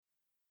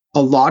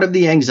a lot of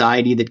the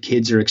anxiety that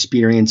kids are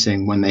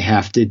experiencing when they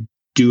have to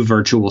do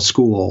virtual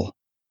school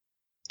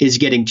is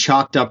getting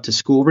chalked up to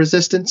school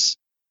resistance.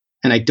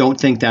 And I don't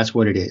think that's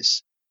what it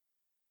is.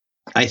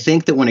 I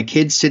think that when a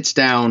kid sits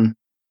down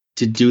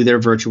to do their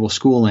virtual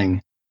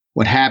schooling,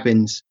 what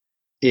happens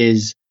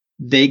is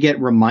they get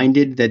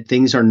reminded that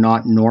things are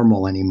not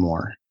normal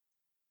anymore.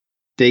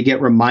 They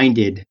get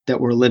reminded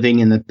that we're living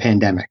in the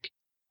pandemic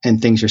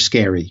and things are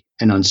scary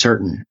and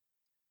uncertain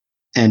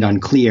and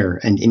unclear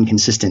and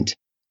inconsistent.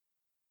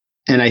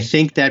 And I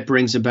think that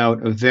brings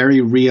about a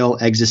very real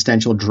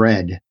existential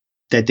dread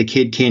that the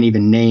kid can't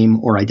even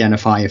name or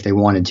identify if they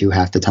wanted to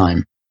half the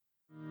time.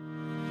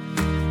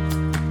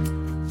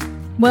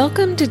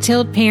 Welcome to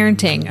Tilt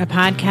Parenting, a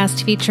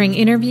podcast featuring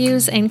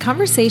interviews and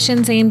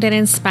conversations aimed at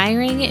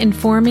inspiring,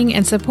 informing,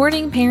 and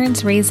supporting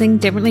parents raising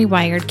differently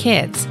wired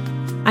kids.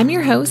 I'm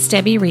your host,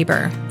 Debbie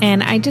Reber,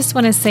 and I just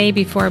want to say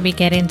before we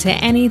get into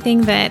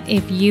anything that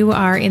if you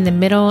are in the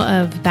middle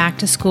of back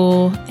to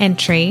school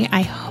entry,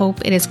 I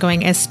hope it is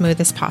going as smooth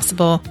as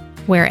possible.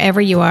 Wherever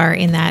you are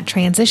in that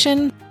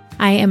transition,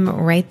 I am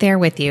right there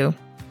with you.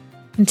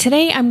 And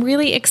today, I'm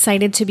really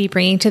excited to be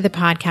bringing to the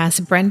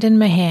podcast Brendan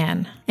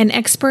Mahan, an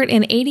expert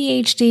in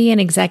ADHD and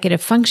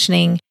executive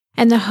functioning,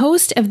 and the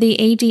host of the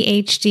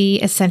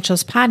ADHD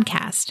Essentials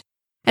podcast.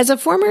 As a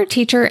former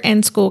teacher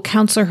and school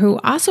counselor who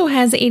also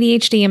has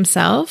ADHD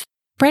himself,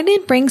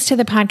 Brendan brings to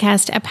the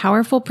podcast a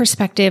powerful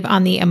perspective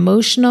on the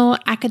emotional,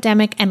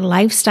 academic, and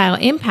lifestyle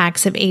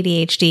impacts of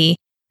ADHD,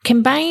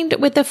 combined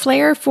with a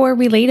flair for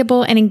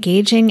relatable and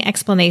engaging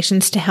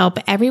explanations to help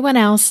everyone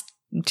else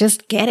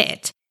just get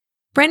it.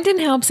 Brendan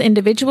helps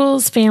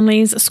individuals,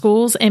 families,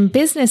 schools, and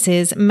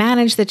businesses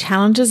manage the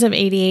challenges of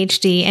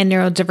ADHD and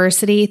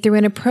neurodiversity through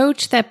an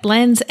approach that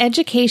blends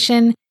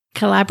education,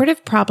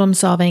 collaborative problem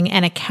solving,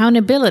 and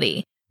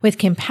accountability with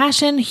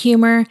compassion,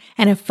 humor,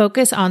 and a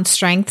focus on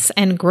strengths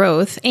and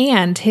growth,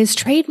 and his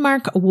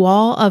trademark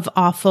wall of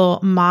awful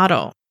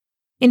model.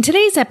 In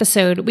today's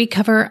episode, we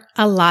cover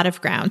a lot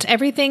of ground,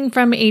 everything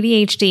from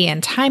ADHD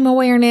and time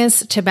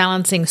awareness to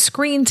balancing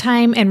screen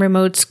time and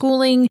remote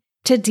schooling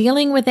to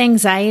dealing with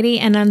anxiety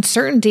and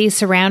uncertainty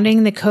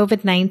surrounding the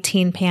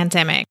COVID-19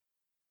 pandemic.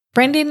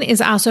 Brendan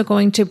is also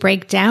going to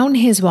break down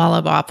his wall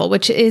of awful,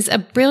 which is a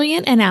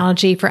brilliant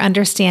analogy for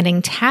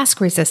understanding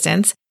task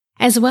resistance,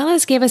 as well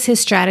as give us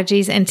his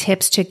strategies and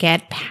tips to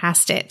get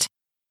past it.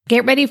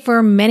 Get ready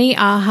for many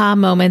aha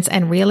moments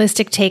and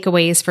realistic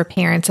takeaways for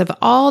parents of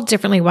all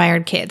differently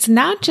wired kids,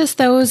 not just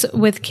those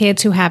with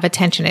kids who have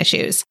attention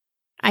issues.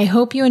 I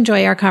hope you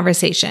enjoy our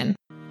conversation.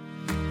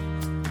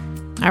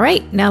 All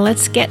right, now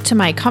let's get to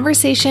my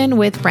conversation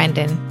with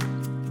Brendan.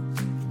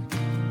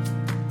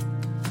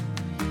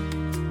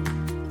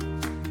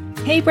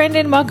 Hey,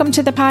 Brendan, welcome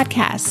to the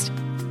podcast.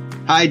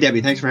 Hi,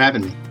 Debbie. Thanks for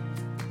having me.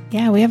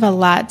 Yeah, we have a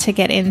lot to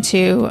get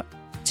into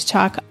to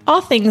talk all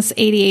things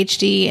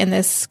ADHD in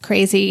this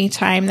crazy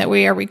time that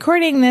we are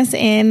recording this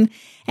in.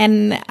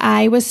 And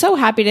I was so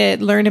happy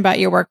to learn about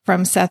your work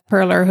from Seth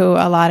Perler, who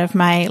a lot of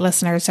my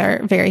listeners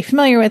are very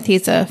familiar with.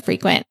 He's a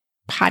frequent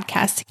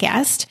podcast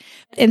guest.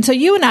 And so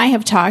you and I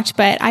have talked,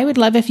 but I would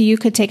love if you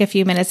could take a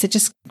few minutes to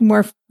just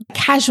more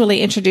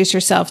casually introduce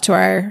yourself to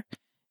our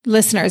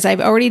listeners.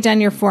 I've already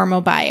done your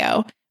formal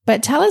bio,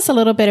 but tell us a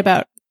little bit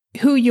about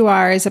who you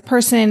are as a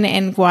person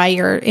and why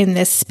you're in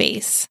this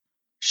space.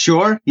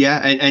 Sure. Yeah.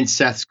 And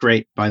Seth's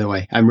great, by the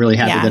way. I'm really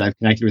happy that I've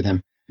connected with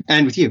him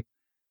and with you.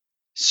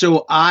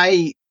 So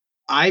I'm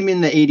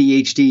in the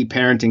ADHD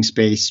parenting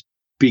space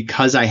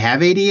because I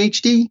have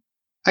ADHD,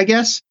 I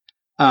guess.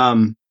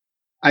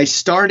 I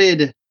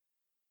started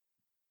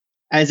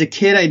as a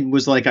kid. I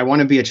was like, I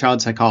want to be a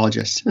child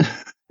psychologist.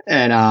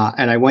 and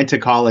I went to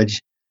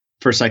college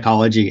for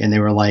psychology, and they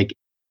were like,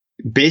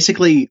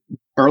 basically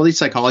early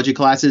psychology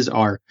classes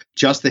are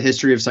just the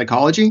history of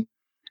psychology,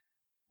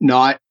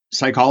 not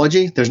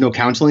psychology. There's no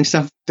counseling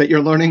stuff that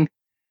you're learning.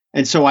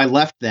 And so I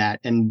left that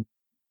and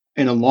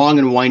in a long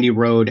and windy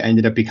road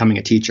ended up becoming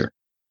a teacher.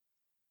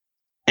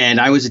 And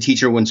I was a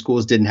teacher when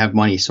schools didn't have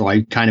money. So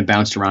I kind of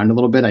bounced around a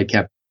little bit. I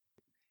kept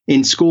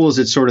in schools.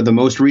 It's sort of the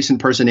most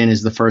recent person in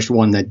is the first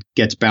one that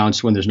gets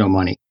bounced when there's no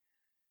money.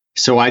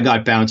 So I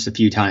got bounced a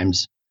few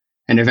times.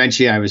 And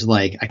eventually I was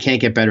like, I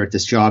can't get better at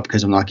this job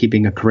because I'm not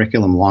keeping a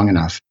curriculum long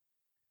enough.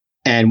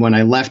 And when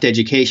I left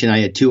education, I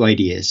had two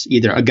ideas,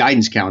 either a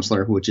guidance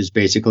counselor, which is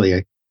basically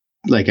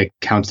a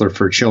counselor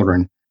for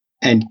children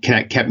and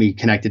kept me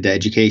connected to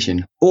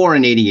education, or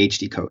an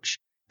ADHD coach.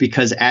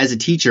 Because as a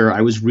teacher,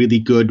 I was really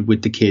good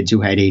with the kids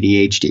who had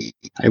ADHD.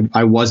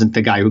 I wasn't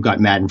the guy who got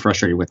mad and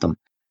frustrated with them.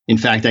 In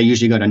fact, I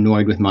usually got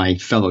annoyed with my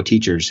fellow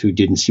teachers who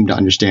didn't seem to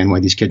understand why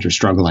these kids were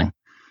struggling.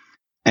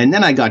 And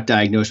then I got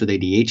diagnosed with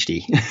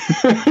ADHD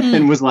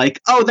and was like,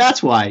 oh,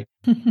 that's why.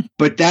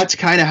 But that's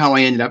kind of how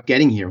I ended up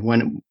getting here.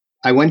 When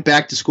I went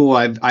back to school,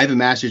 I have a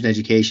master's in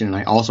education and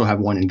I also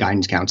have one in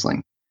guidance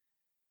counseling.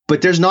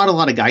 But there's not a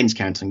lot of guidance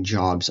counseling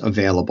jobs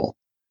available.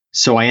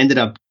 So I ended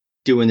up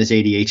doing this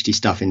ADHD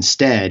stuff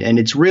instead. And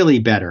it's really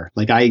better.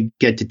 Like I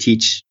get to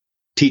teach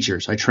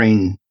teachers. I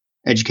train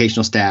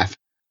educational staff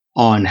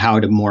on how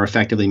to more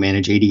effectively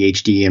manage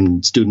ADHD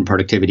and student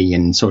productivity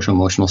and social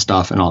emotional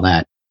stuff and all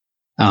that,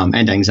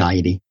 and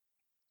anxiety.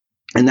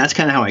 And that's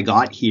kind of how I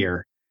got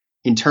here.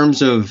 In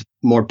terms of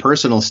more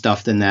personal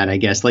stuff than that, I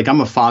guess, like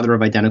I'm a father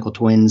of identical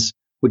twins,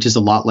 which is a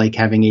lot like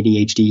having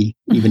ADHD,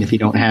 even if you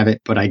don't have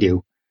it, but I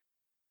do.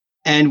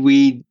 And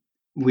we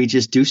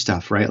just do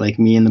stuff, right? Like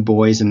me and the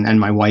boys and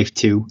my wife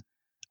too.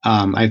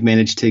 I've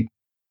managed to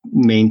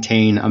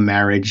maintain a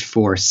marriage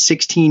for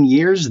 16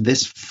 years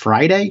this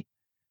Friday.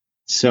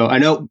 So I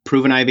know,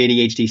 proven I have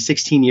ADHD,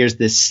 16 years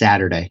this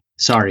Saturday.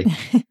 Sorry.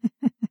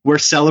 We're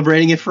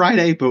celebrating it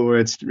Friday, but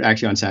it's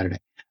actually on Saturday.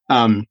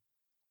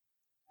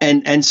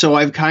 And so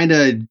I've kind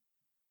of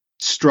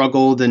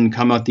struggled and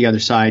come out the other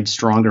side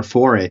stronger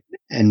for it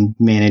and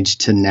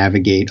managed to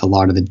navigate a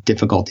lot of the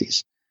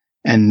difficulties.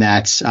 And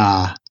that's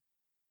why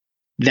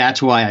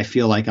I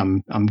feel like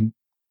I'm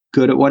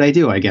good at what I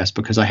do, I guess,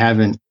 because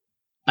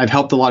I've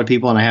helped a lot of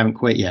people and I haven't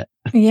quit yet.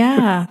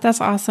 Yeah,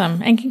 that's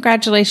awesome. And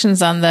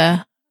congratulations on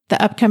the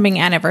upcoming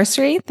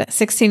anniversary, the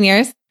 16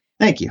 years.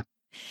 Thank you.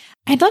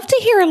 I'd love to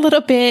hear a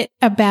little bit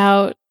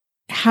about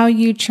how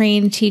you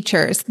train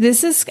teachers.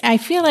 I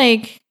feel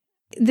like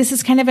this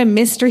is kind of a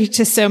mystery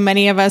to so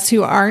many of us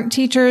who aren't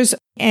teachers.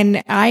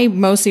 And I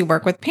mostly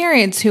work with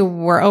parents who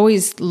were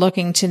always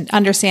looking to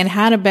understand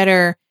how to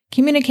better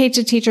communicate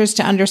to teachers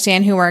to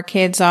understand who our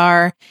kids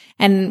are.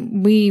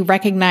 And we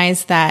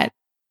recognize that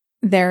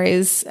there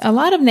is a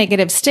lot of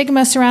negative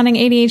stigma surrounding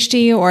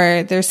ADHD,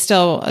 or there's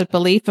still a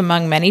belief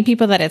among many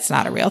people that it's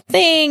not a real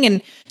thing.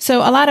 And so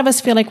a lot of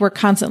us feel like we're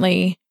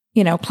constantly,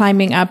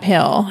 climbing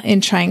uphill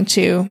in trying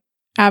to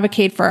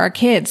advocate for our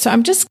kids.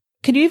 So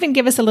could you even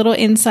give us a little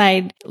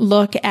inside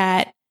look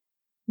at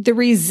the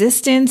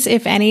resistance,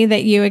 if any,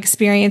 that you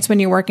experience when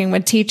you're working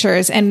with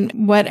teachers, and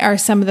what are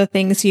some of the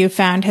things you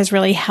found has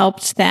really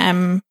helped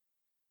them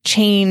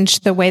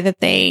change the way that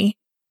they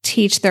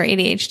teach their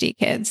ADHD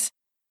kids?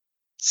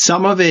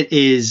 Some of it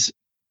is,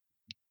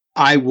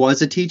 I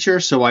was a teacher,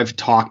 so I've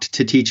talked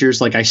to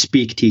teachers, like I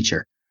speak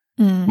teacher.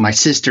 My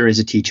sister is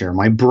a teacher.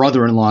 My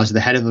brother-in-law is the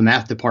head of the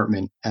math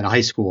department at a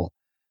high school.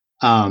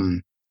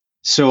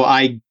 So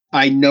I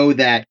know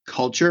that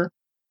culture,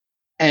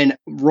 and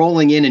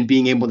rolling in and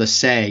being able to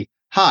say,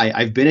 hi,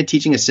 I've been a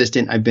teaching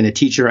assistant. I've been a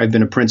teacher. I've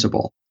been a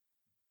principal.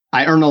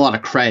 I earn a lot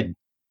of cred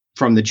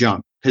from the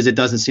jump because it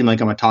doesn't seem like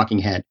I'm a talking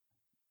head.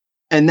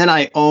 And then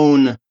I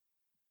own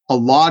a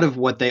lot of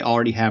what they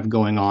already have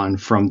going on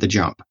from the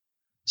jump.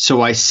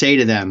 So I say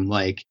to them,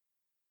 like,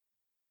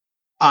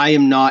 I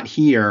am not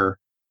here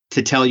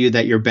to tell you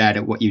that you're bad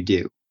at what you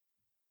do.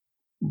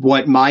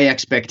 What my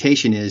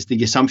expectation is,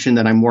 the assumption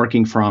that I'm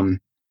working from,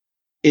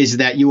 is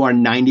that you are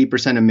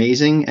 90%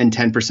 amazing and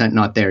 10%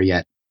 not there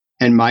yet.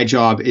 And my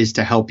job is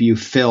to help you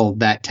fill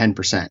that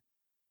 10%.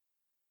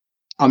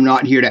 I'm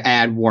not here to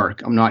add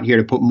work. I'm not here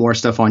to put more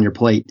stuff on your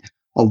plate.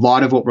 A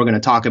lot of what we're going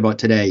to talk about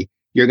today,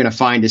 you're going to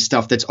find is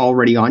stuff that's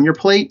already on your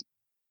plate.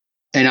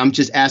 And I'm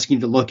just asking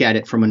you to look at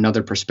it from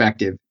another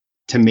perspective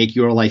to make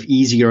your life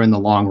easier in the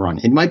long run.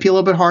 It might be a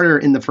little bit harder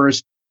in the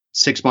first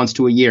 6 months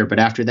to a year, but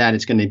after that,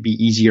 it's going to be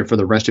easier for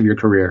the rest of your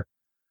career.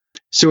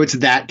 So it's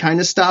that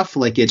kind of stuff.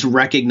 Like, it's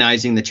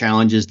recognizing the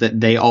challenges that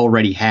they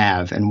already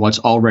have and what's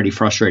already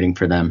frustrating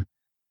for them,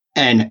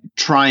 and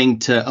trying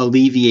to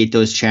alleviate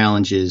those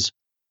challenges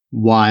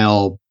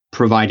while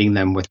providing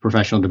them with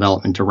professional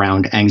development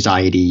around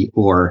anxiety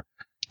or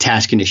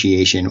task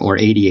initiation or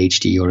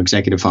ADHD or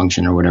executive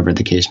function or whatever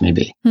the case may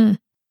be.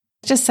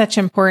 Just such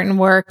important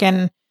work.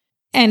 And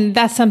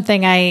that's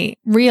something I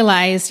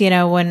realized,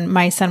 when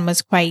my son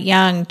was quite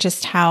young,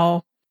 just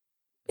how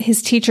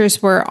his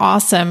teachers were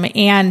awesome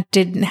and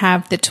didn't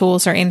have the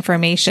tools or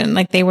information.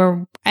 Like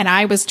and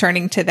I was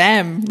turning to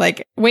them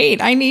like,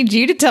 wait, I need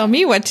you to tell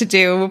me what to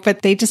do.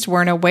 But they just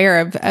weren't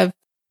aware of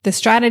the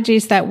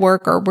strategies that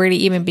work or where to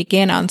even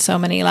begin on so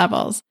many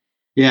levels.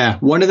 Yeah.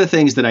 One of the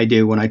things that I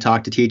do when I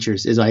talk to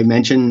teachers is I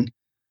make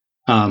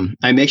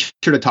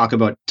sure to talk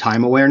about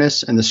time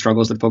awareness and the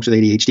struggles that folks with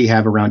ADHD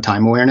have around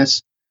time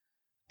awareness.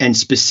 And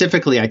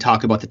specifically, I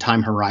talk about the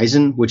time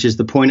horizon, which is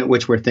the point at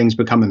which where things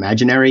become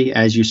imaginary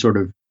as you sort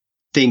of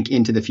think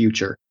into the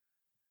future.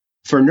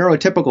 For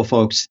neurotypical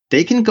folks,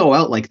 they can go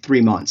out like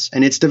 3 months,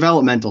 and it's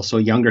developmental. So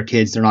younger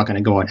kids, they're not going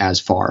to go out as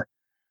far.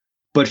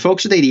 But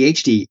folks with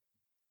ADHD,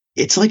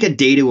 it's like a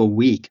day to a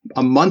week,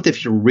 a month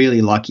if you're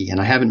really lucky. And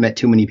I haven't met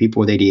too many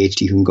people with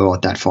ADHD who can go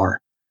out that far.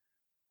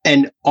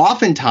 And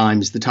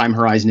oftentimes the time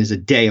horizon is a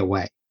day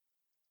away.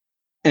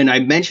 And I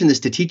mention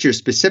this to teachers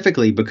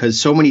specifically because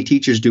so many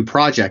teachers do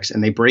projects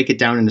and they break it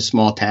down into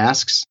small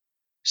tasks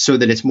so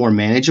that it's more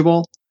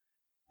manageable.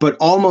 But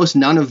almost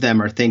none of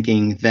them are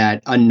thinking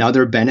that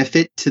another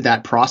benefit to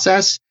that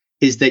process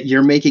is that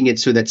you're making it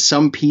so that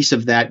some piece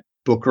of that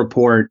book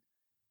report,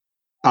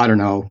 I don't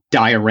know,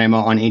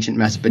 diorama on ancient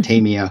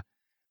Mesopotamia,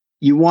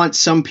 you want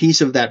some piece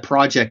of that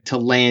project to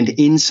land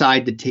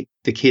inside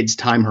the kid's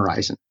time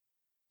horizon.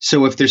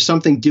 So if there's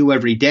something due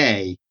every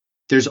day,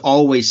 there's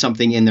always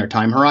something in their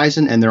time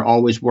horizon and they're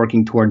always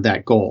working toward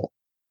that goal,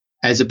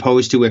 as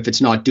opposed to if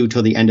it's not due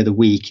till the end of the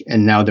week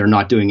and now they're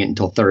not doing it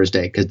until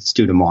Thursday because it's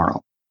due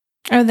tomorrow.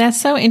 Oh, that's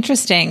so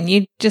interesting.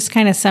 You just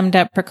kind of summed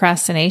up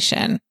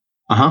procrastination.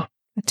 Uh-huh.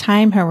 A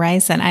time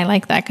horizon. I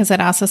like that because it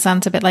also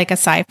sounds a bit like a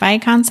sci-fi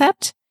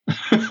concept.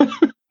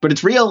 But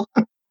it's real.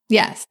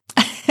 Yes.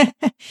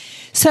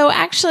 So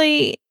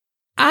actually,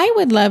 I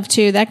would love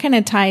to, that kind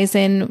of ties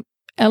in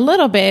a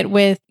little bit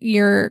with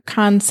your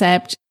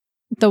concept,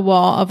 the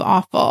wall of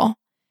awful,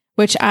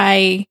 which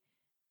I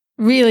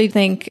really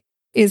think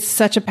is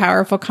such a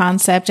powerful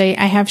concept. I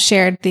have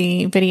shared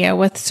the video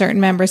with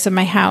certain members of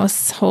my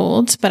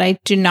household, but I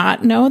do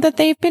not know that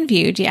they've been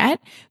viewed yet.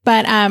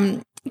 But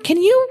can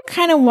you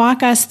kind of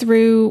walk us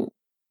through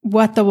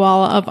what the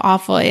wall of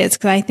awful is?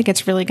 Because I think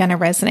it's really going to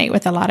resonate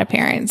with a lot of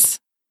parents.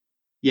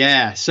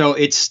 Yeah. So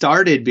it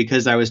started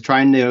because I was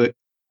trying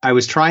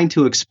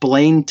to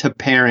explain to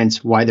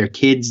parents why their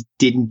kids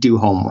didn't do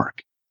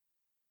homework,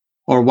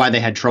 or why they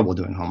had trouble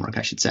doing homework,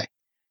 I should say.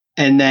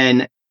 And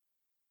then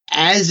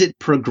as it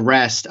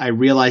progressed, I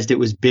realized it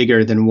was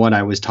bigger than what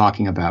I was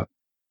talking about,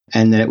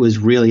 and that it was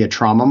really a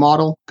trauma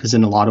model, because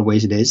in a lot of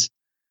ways it is.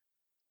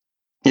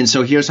 And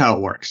so here's how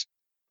it works.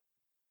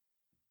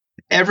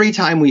 Every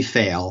time we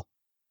fail,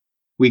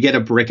 we get a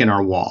brick in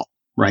our wall,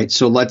 right?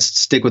 So let's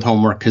stick with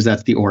homework because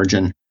that's the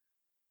origin.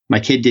 My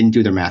kid didn't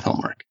do their math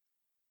homework.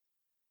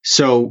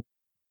 So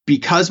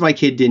because my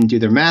kid didn't do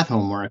their math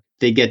homework,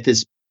 they get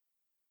this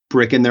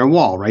brick in their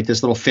wall, right?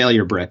 This little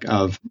failure brick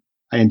of,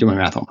 I didn't do my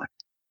math homework.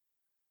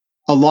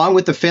 Along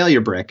with the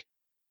failure brick,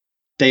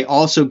 they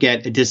also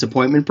get a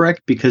disappointment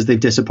brick because they've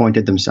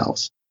disappointed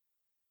themselves.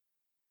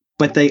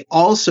 But they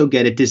also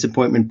get a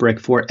disappointment brick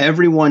for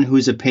everyone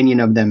whose opinion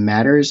of them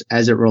matters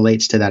as it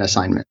relates to that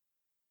assignment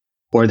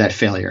or that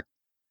failure.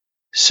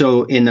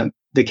 So in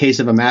the case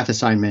of a math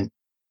assignment,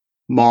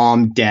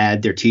 mom,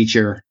 dad, their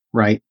teacher,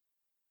 right?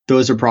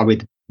 Those are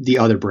probably the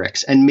other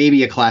bricks, and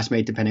maybe a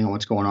classmate, depending on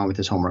what's going on with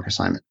this homework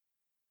assignment.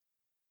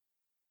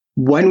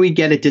 When we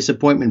get a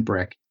disappointment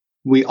brick,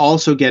 we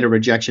also get a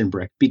rejection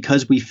brick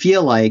because we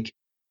feel like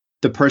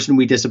the person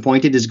we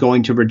disappointed is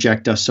going to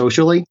reject us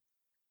socially.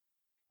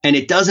 And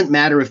it doesn't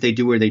matter if they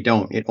do or they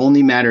don't. It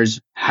only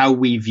matters how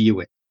we view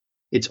it.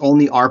 It's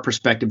only our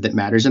perspective that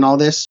matters in all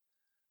this,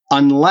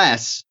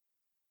 unless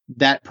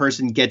that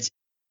person gets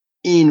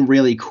in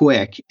really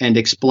quick and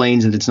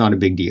explains that it's not a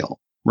big deal,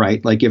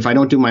 right? Like if I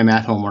don't do my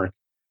math homework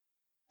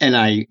and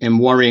I am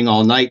worrying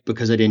all night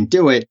because I didn't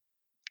do it,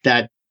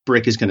 that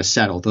brick is going to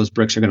settle. Those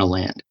bricks are going to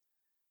land.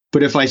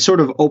 But if I sort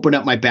of open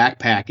up my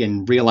backpack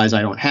and realize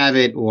I don't have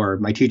it, or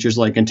my teacher's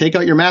like, and take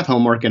out your math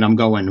homework, and I'm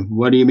going,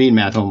 what do you mean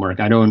math homework?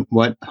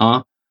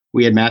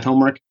 We had math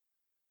homework?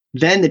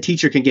 Then the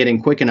teacher can get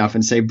in quick enough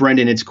and say,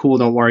 Brendan, it's cool.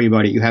 Don't worry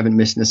about it. You haven't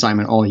missed an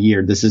assignment all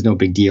year. This is no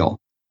big deal.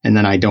 And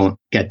then I don't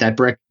get that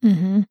brick.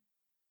 Mm-hmm.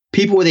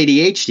 People with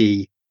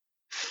ADHD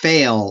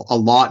fail a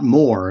lot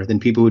more than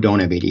people who don't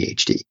have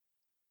ADHD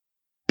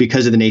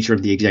because of the nature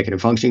of the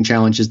executive functioning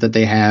challenges that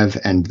they have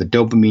and the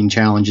dopamine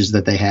challenges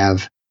that they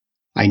have.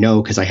 I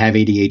know because I have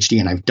ADHD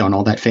and I've done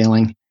all that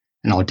failing,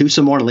 and I'll do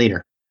some more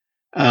later.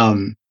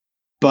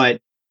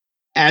 But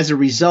as a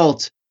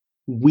result,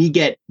 we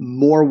get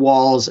more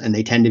walls and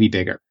they tend to be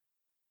bigger.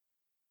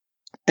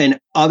 And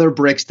other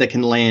bricks that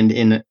can land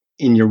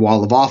in your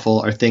wall of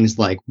awful are things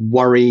like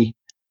worry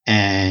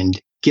and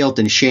guilt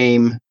and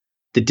shame.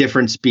 The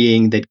difference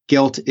being that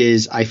guilt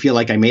is I feel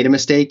like I made a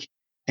mistake,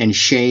 and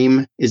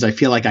shame is I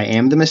feel like I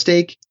am the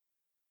mistake.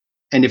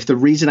 And if the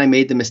reason I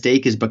made the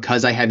mistake is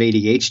because I have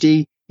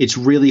ADHD, it's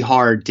really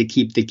hard to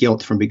keep the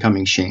guilt from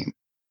becoming shame.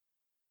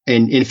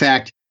 And in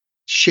fact,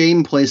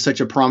 shame plays such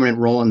a prominent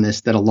role in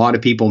this that a lot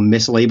of people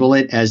mislabel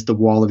it as the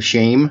wall of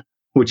shame,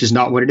 which is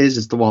not what it is.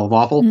 It's the wall of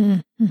awful.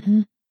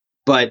 Mm-hmm.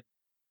 But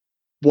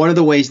one of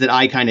the ways that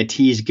I kind of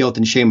tease guilt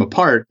and shame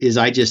apart is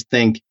I just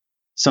think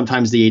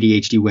sometimes the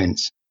ADHD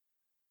wins.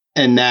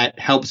 And that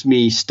helps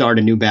me start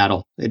a new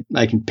battle.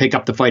 I can pick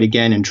up the fight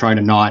again and try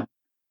to not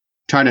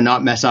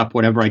mess up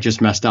whatever I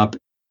just messed up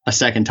a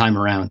second time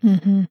around.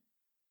 Mm-hmm.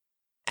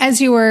 As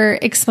you were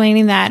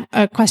explaining that,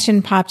 a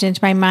question popped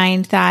into my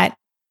mind that,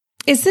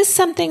 is this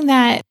something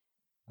that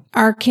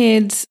our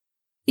kids,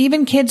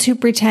 even kids who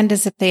pretend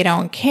as if they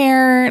don't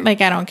care,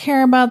 like I don't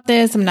care about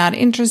this, I'm not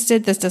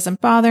interested, this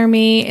doesn't bother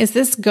me, is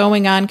this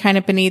going on kind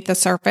of beneath the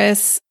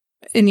surface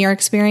in your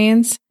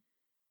experience?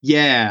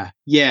 Yeah.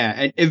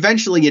 And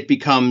eventually it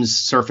becomes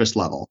surface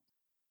level.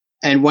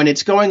 And when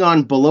it's going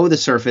on below the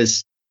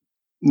surface,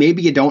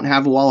 maybe you don't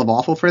have a wall of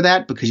awful for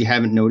that because you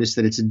haven't noticed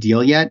that it's a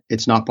deal yet.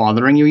 It's not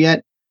bothering you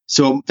yet.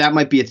 So that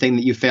might be a thing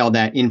that you failed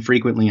at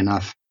infrequently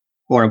enough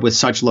or with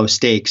such low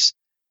stakes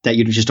that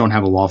you just don't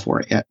have a wall for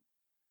it yet.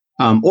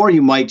 Or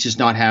you might just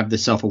not have the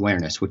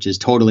self-awareness, which is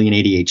totally an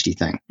ADHD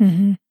thing.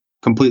 Mm-hmm.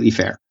 Completely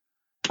fair.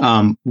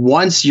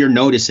 Once you're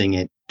noticing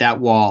it,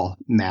 that wall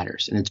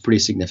matters and it's pretty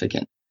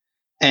significant.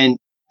 And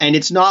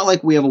it's not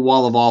like we have a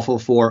wall of awful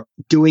for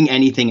doing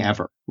anything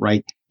ever,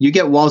 right? You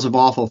get walls of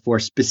awful for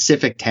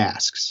specific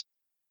tasks.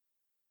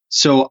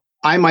 So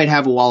I might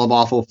have a wall of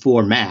awful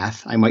for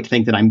math. I might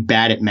think that I'm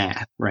bad at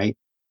math, right?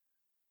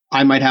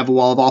 I might have a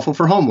wall of awful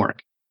for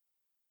homework.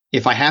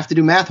 If I have to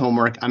do math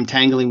homework, I'm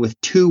tangling with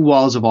 2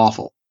 walls of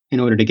awful in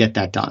order to get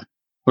that done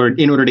or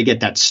in order to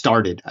get that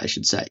started, I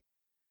should say.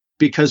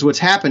 Because what's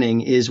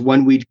happening is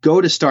when we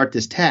go to start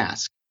this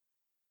task,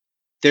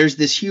 there's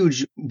this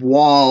huge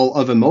wall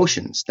of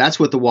emotions. That's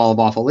what the wall of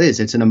awful is.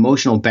 It's an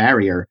emotional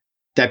barrier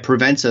that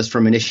prevents us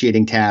from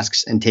initiating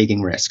tasks and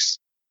taking risks.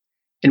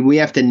 And we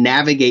have to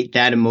navigate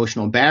that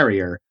emotional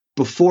barrier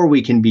before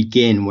we can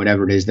begin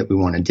whatever it is that we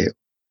want to do.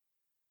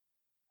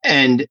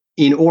 And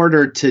in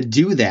order to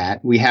do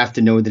that, we have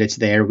to know that it's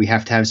there. We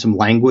have to have some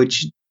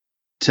language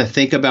to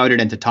think about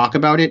it and to talk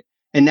about it.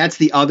 And that's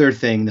the other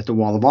thing that the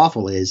wall of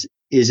awful is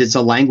it's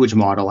a language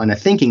model and a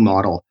thinking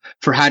model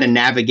for how to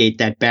navigate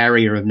that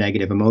barrier of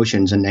negative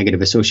emotions and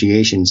negative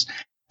associations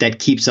that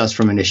keeps us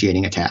from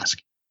initiating a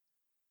task.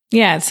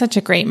 Yeah, it's such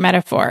a great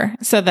metaphor.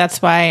 So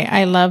that's why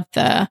I love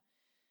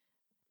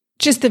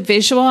just the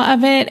visual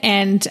of it.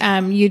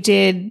 And you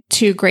did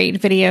 2 great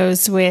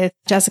videos with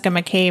Jessica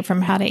McCabe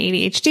from How to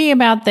ADHD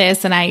about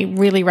this. And I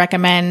really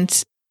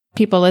recommend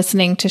people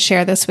listening to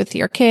share this with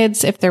your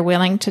kids if they're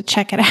willing to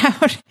check it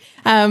out.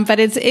 But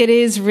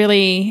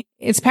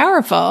it's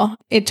powerful.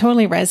 It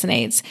totally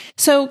resonates.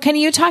 So can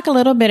you talk a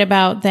little bit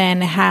about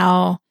then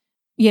how,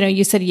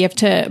 you said you have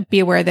to be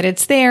aware that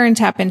it's there and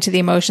tap into the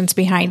emotions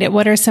behind it.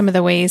 What are some of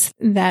the ways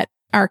that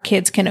our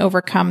kids can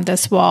overcome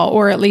this wall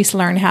or at least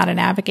learn how to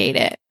navigate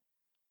it?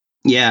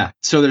 Yeah.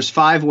 So there's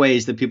 5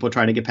 ways that people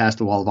try to get past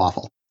the wall of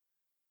awful.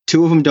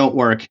 2 of them don't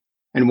work.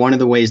 And one of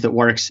the ways that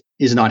works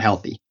is not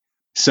healthy.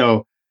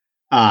 So,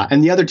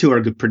 and the other 2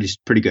 are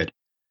pretty good.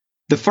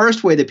 The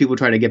first way that people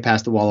try to get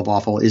past the wall of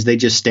awful is they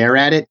just stare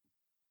at it,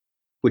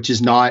 which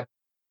is not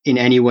in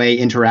any way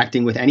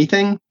interacting with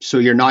anything. So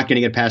you're not going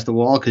to get past the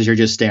wall because you're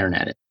just staring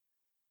at it.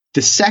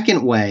 The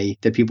second way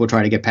that people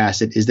try to get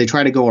past it is they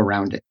try to go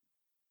around it.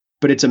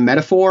 But it's a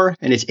metaphor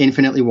and it's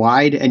infinitely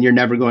wide and you're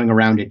never going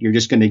around it. You're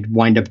just going to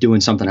wind up doing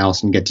something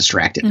else and get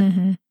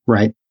distracted,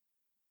 right?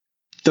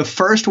 The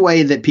first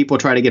way that people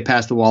try to get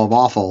past the wall of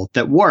awful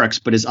that works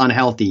but is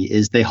unhealthy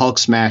is they Hulk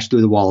smash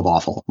through the wall of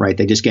awful, right?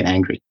 They just get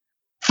angry.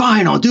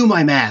 Fine, I'll do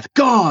my math.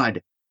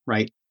 God,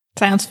 right?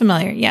 Sounds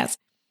familiar, yes.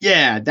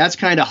 Yeah, that's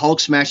kind of Hulk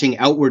smashing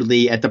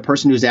outwardly at the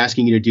person who's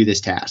asking you to do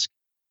this task.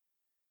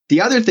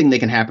 The other thing that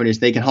can happen is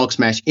they can Hulk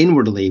smash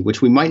inwardly,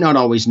 which we might not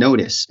always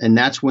notice. And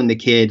that's when the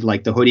kid,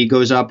 like the hoodie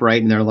goes up,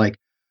 right? And they're like,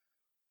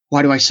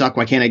 why do I suck?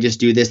 Why can't I just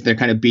do this? They're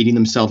kind of beating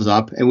themselves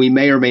up. And we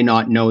may or may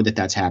not know that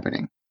that's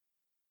happening.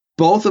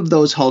 Both of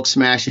those Hulk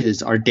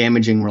smashes are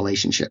damaging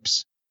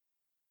relationships.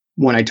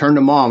 When I turn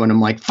to mom and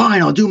I'm like,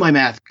 fine, I'll do my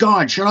math.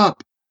 God, shut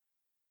up.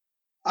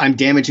 I'm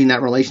damaging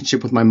that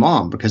relationship with my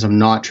mom because I'm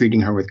not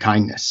treating her with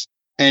kindness.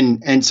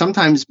 And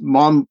sometimes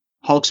mom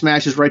Hulk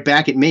smashes right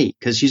back at me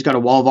because she's got a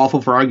wall of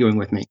awful for arguing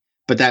with me.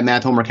 But that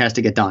math homework has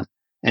to get done.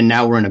 And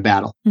now we're in a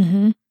battle.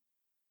 And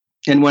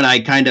when I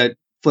kind of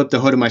flip the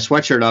hood of my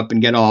sweatshirt up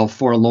and get all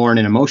forlorn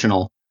and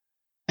emotional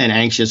and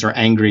anxious or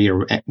angry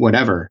or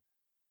whatever,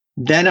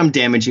 then I'm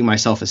damaging my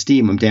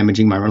self-esteem. I'm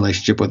damaging my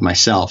relationship with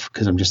myself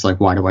because I'm just like,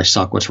 why do I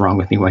suck? What's wrong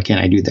with me? Why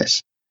can't I do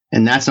this?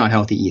 And that's not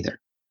healthy either.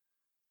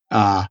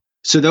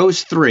 So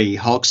those 3,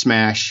 Hulk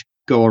smash,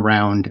 go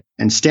around,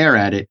 and stare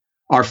at it,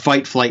 are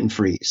fight, flight, and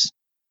freeze.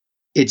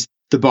 It's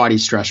the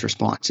body's stress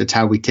response. It's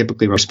how we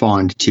typically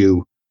respond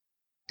to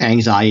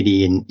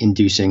anxiety and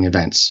inducing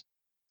events.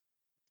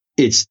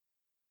 It's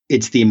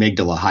the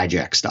amygdala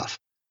hijack stuff.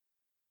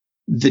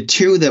 The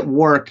 2 that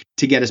work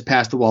to get us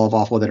past the wall of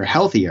awful that are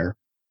healthier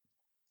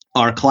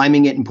are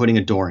climbing it and putting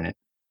a door in it.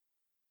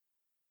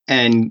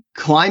 And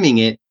climbing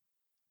it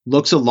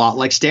looks a lot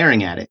like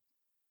staring at it.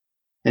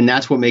 And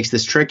that's what makes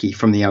this tricky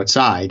from the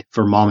outside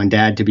for mom and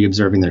dad to be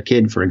observing their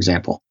kid, for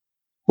example,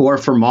 or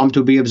for mom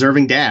to be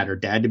observing dad or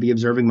dad to be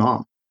observing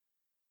mom.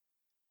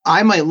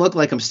 I might look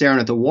like I'm staring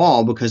at the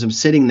wall because I'm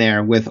sitting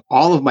there with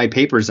all of my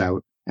papers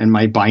out and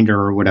my binder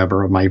or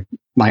whatever, my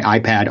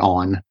iPad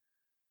on,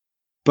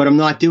 but I'm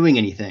not doing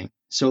anything.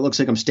 So it looks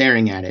like I'm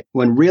staring at it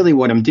when really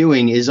what I'm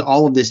doing is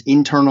all of this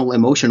internal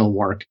emotional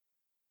work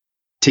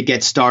to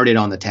get started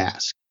on the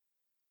task.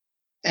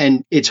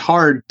 And it's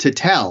hard to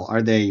tell.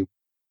 Are they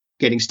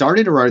getting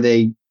started or are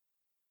they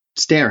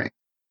staring?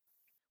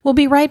 We'll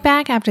be right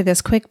back after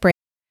this quick break.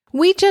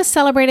 We just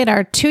celebrated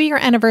our 2-year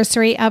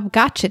anniversary of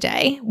Gotcha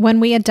Day when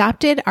we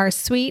adopted our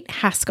sweet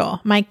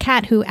Haskell, my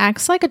cat who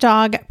acts like a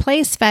dog,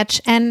 plays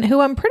fetch, and who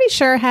I'm pretty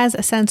sure has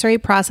sensory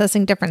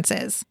processing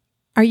differences.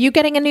 Are you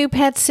getting a new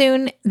pet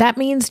soon? That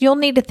means you'll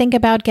need to think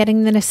about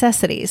getting the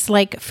necessities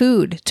like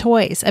food,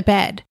 toys, a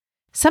bed.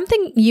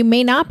 Something you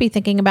may not be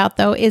thinking about,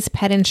 though, is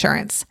pet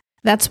insurance.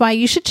 That's why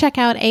you should check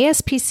out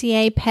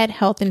ASPCA Pet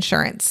Health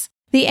Insurance.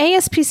 The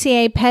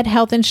ASPCA Pet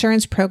Health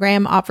Insurance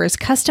Program offers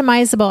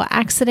customizable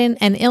accident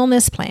and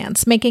illness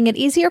plans, making it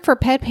easier for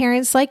pet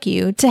parents like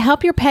you to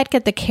help your pet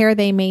get the care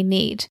they may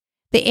need.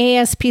 The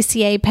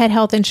ASPCA Pet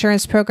Health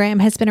Insurance Program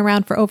has been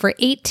around for over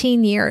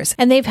 18 years,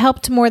 and they've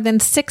helped more than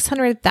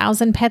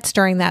 600,000 pets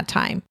during that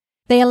time.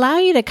 They allow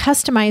you to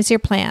customize your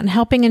plan,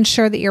 helping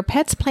ensure that your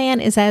pet's plan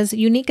is as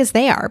unique as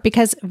they are,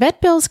 because vet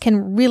bills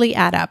can really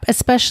add up,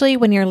 especially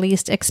when you're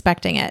least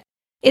expecting it.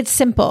 It's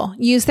simple.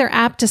 Use their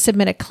app to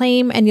submit a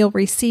claim and you'll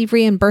receive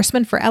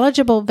reimbursement for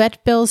eligible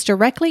vet bills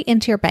directly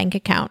into your bank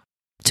account.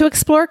 To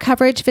explore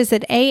coverage,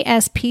 visit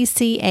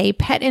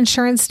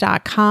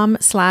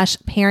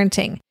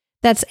aspcapetinsurance.com/parenting.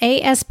 That's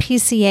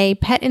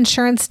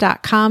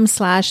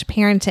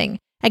aspcapetinsurance.com/parenting.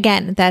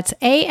 Again, that's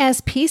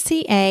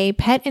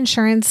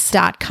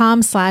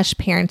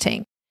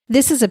aspcapetinsurance.com/parenting.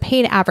 This is a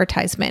paid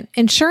advertisement.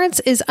 Insurance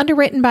is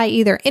underwritten by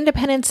either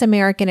Independence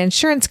American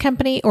Insurance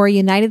Company or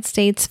United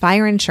States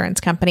Fire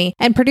Insurance Company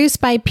and produced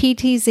by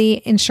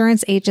PTZ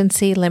Insurance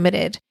Agency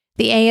Limited.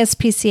 The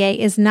ASPCA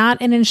is not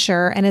an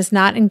insurer and is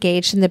not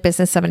engaged in the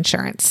business of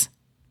insurance.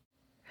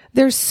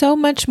 There's so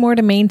much more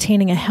to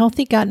maintaining a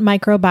healthy gut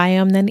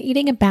microbiome than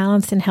eating a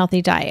balanced and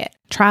healthy diet.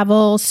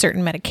 Travel,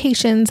 certain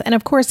medications, and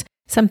of course,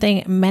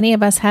 something many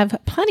of us have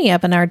plenty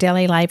of in our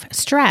daily life,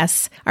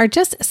 stress, are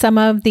just some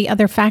of the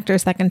other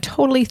factors that can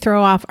totally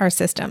throw off our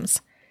systems.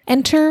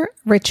 Enter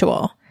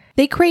Ritual.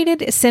 They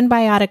created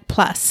Synbiotic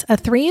Plus, a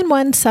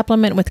 3-in-1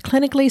 supplement with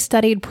clinically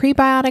studied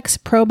prebiotics,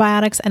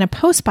 probiotics, and a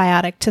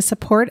postbiotic to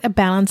support a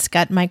balanced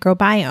gut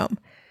microbiome.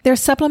 Their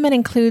supplement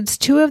includes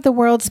 2 of the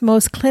world's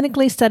most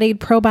clinically studied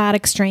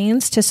probiotic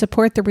strains to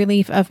support the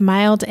relief of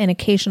mild and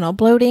occasional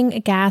bloating,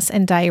 gas,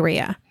 and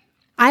diarrhea.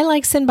 I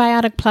like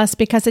Synbiotic Plus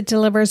because it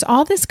delivers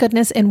all this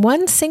goodness in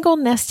one single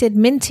nested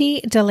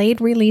minty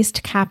delayed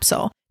released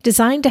capsule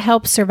designed to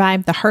help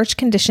survive the harsh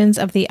conditions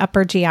of the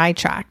upper GI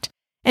tract.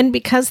 And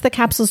because the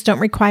capsules don't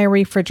require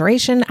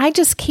refrigeration, I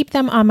just keep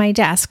them on my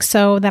desk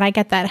so that I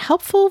get that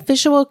helpful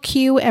visual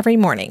cue every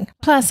morning.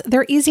 Plus,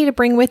 they're easy to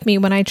bring with me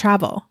when I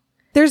travel.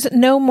 There's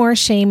no more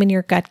shame in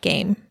your gut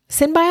game.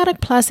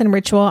 Synbiotic Plus and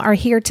Ritual are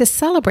here to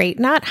celebrate,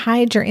 not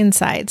hide your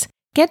insides.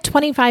 Get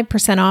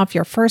 25% off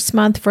your first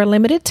month for a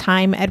limited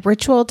time at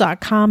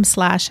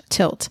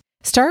ritual.com/tilt.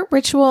 Start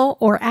Ritual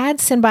or add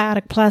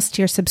Synbiotic Plus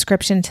to your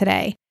subscription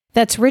today.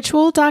 That's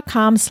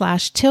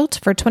ritual.com/tilt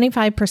for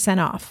 25%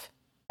 off.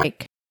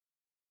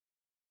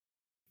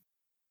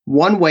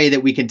 One way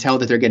that we can tell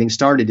that they're getting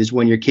started is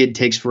when your kid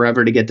takes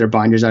forever to get their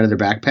binders out of their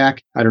backpack.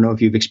 I don't know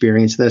if you've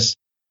experienced this,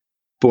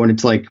 but when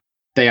it's like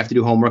they have to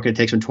do homework and it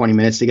takes them 20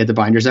 minutes to get the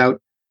binders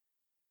out.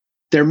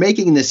 They're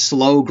making this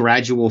slow,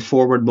 gradual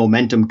forward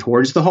momentum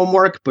towards the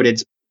homework, but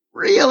it's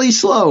really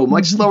slow,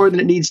 much slower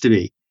than it needs to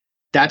be.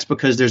 That's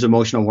because there's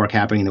emotional work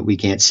happening that we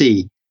can't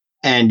see.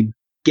 And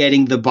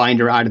getting the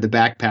binder out of the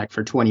backpack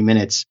for 20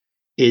 minutes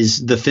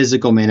is the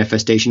physical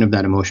manifestation of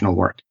that emotional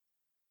work.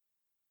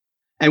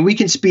 And we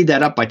can speed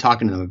that up by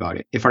talking to them about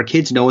it. If our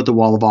kids know what the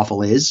wall of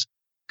awful is,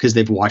 because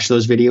they've watched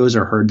those videos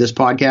or heard this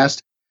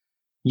podcast,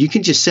 you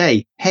can just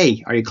say,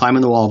 hey, are you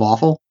climbing the wall of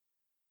awful?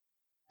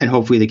 And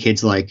hopefully the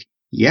kid's like,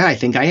 yeah, I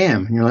think I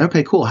am. And you're like,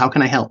 okay, cool. How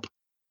can I help?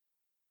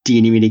 Do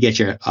you need me to get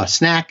you a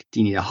snack? Do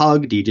you need a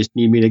hug? Do you just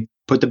need me to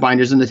put the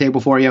binders on the table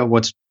for you?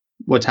 What's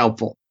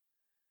helpful?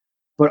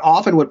 But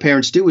often what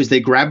parents do is they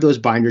grab those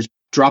binders,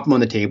 drop them on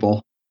the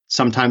table,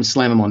 sometimes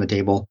slam them on the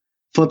table,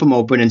 flip them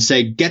open and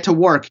say, get to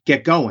work,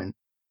 get going.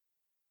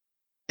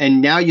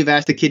 And now you've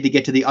asked the kid to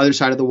get to the other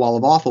side of the wall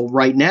of awful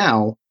right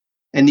now.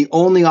 And the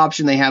only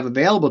option they have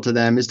available to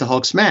them is to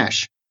Hulk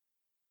smash.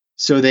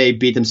 So they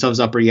beat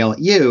themselves up or yell at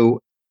you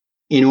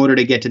in order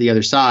to get to the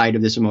other side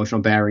of this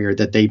emotional barrier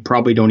that they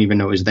probably don't even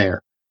know is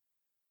there.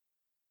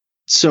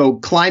 So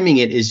climbing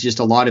it is just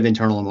a lot of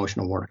internal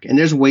emotional work. And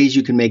there's ways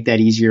you can make that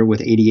easier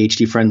with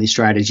ADHD-friendly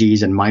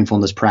strategies and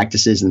mindfulness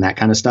practices and that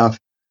kind of stuff.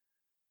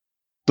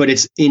 But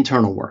it's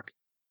internal work.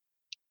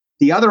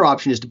 The other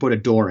option is to put a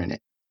door in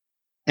it.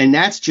 And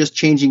that's just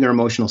changing your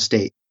emotional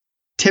state,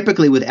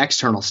 typically with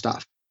external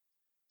stuff.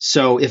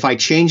 So if I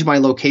change my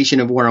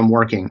location of where I'm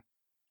working,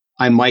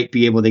 I might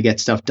be able to get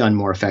stuff done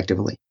more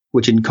effectively,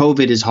 which in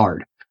COVID is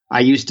hard.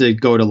 I used to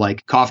go to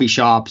like coffee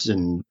shops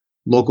and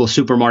local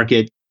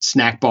supermarket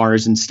snack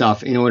bars and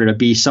stuff in order to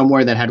be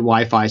somewhere that had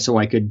Wi-Fi so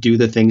I could do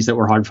the things that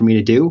were hard for me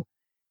to do.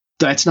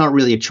 That's not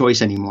really a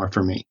choice anymore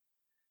for me.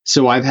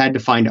 So I've had to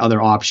find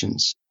other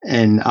options.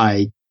 And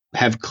I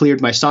have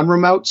cleared my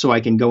sunroom out so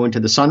I can go into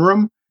the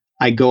sunroom.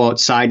 I go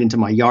outside into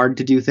my yard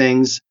to do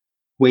things.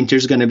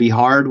 Winter's going to be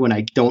hard when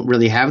I don't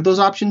really have those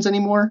options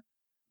anymore.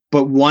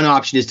 But one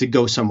option is to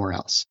go somewhere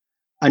else.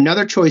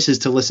 Another choice is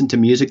to listen to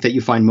music that you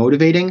find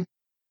motivating,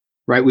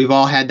 right? We've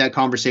all had that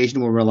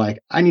conversation where we're like,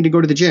 I need to go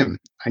to the gym.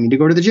 I need to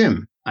go to the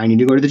gym. I need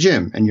to go to the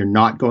gym. And you're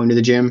not going to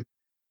the gym.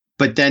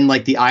 But then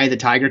like the Eye of the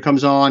Tiger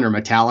comes on or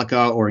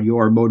Metallica or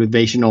your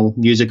motivational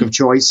music of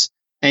choice,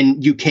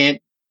 and you can't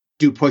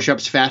do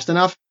push-ups fast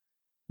enough.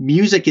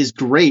 Music is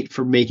great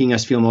for making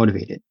us feel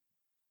motivated.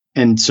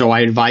 And so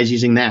I advise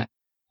using that.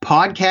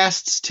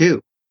 Podcasts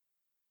too.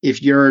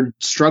 If you're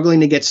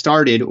struggling to get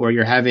started or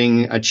you're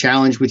having a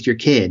challenge with your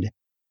kid,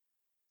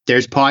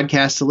 there's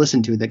podcasts to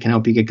listen to that can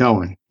help you get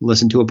going.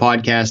 Listen to a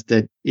podcast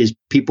that is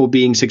people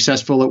being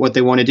successful at what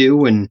they want to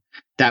do, and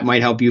that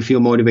might help you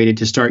feel motivated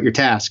to start your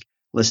task.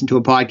 Listen to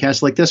a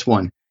podcast like this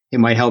one. It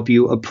might help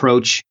you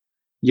approach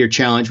your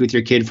challenge with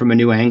your kid from a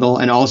new angle,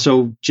 and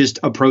also just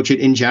approach it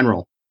in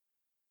general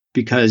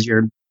because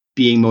you're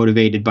being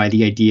motivated by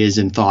the ideas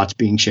and thoughts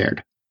being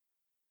shared.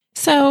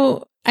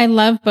 So I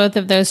love both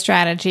of those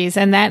strategies.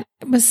 And that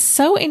was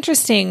so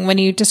interesting when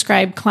you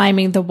described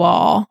climbing the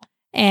wall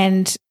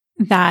and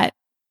that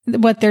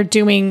what they're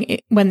doing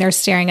when they're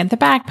staring at the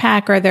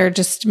backpack or they're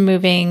just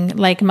moving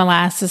like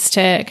molasses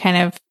to kind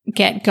of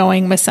get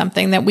going with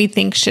something that we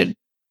think should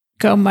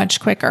go much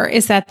quicker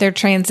is that they're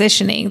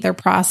transitioning, they're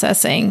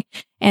processing,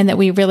 and that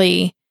we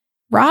really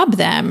rob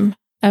them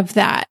of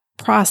that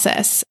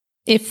process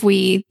if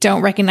we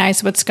don't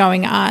recognize what's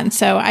going on.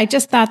 So I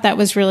just thought that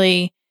was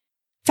really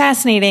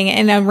fascinating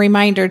and a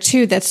reminder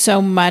too that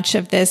so much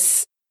of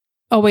this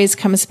always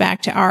comes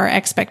back to our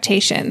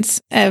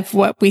expectations of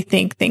what we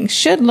think things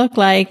should look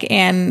like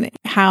and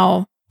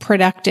how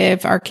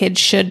productive our kids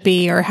should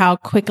be or how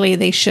quickly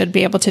they should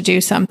be able to do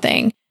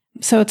something.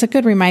 So it's a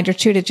good reminder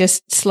too to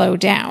just slow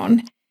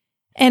down.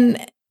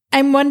 And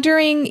I'm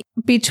wondering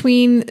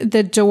between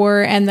the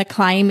door and the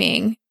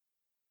climbing,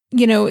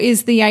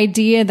 is the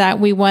idea that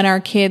we want our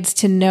kids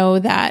to know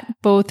that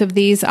both of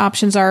these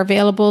options are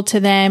available to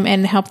them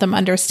and help them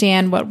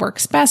understand what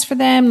works best for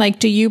them? Like,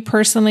 do you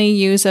personally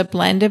use a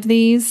blend of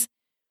these?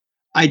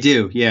 I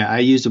do. Yeah, I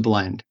use a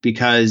blend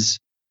because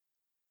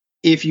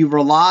if you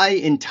rely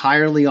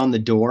entirely on the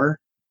door,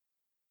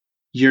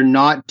 you're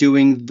not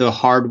doing the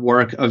hard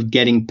work of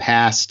getting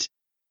past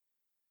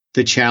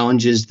the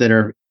challenges that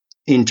are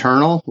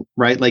internal,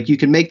 right? Like you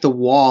can make the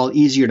wall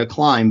easier to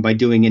climb by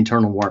doing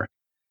internal work.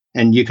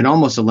 And you can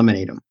almost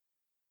eliminate them.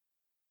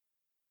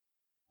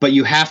 But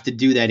you have to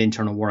do that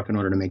internal work in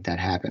order to make that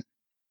happen.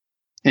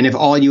 And if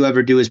all you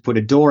ever do is put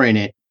a door in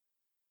it,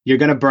 you're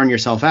going to burn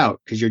yourself out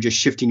because you're just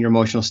shifting your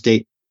emotional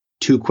state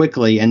too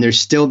quickly. And there's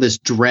still this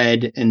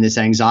dread and this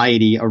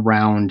anxiety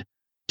around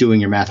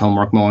doing your math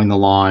homework, mowing the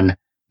lawn,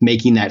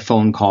 making that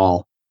phone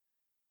call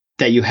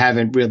that you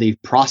haven't really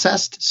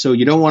processed. So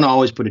you don't want to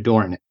always put a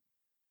door in it.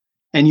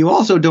 And you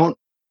also don't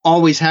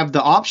always have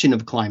the option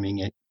of climbing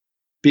it.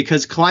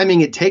 Because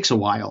climbing, it takes a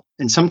while.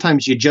 And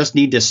sometimes you just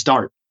need to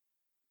start.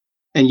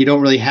 And you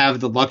don't really have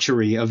the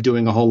luxury of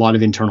doing a whole lot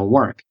of internal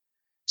work.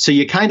 So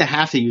you kind of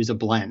have to use a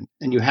blend.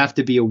 And you have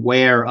to be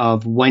aware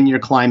of when you're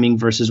climbing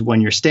versus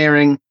when you're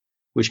staring,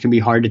 which can be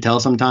hard to tell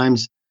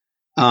sometimes.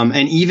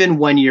 And even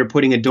when you're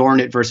putting a door in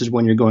it versus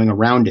when you're going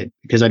around it.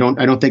 Because I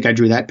don't think I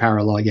drew that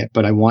parallel yet,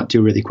 but I want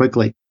to really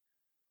quickly.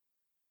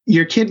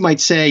 Your kid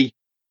might say,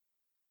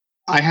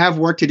 I have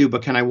work to do,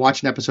 but can I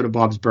watch an episode of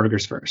Bob's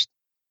Burgers first?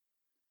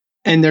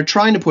 And they're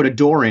trying to put a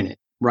door in it,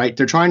 right?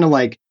 They're trying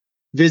to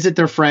visit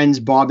their friends,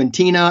 Bob and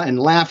Tina, and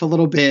laugh a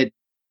little bit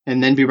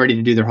and then be ready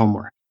to do their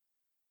homework.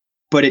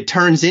 But it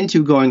turns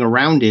into going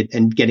around it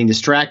and getting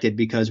distracted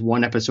because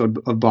one episode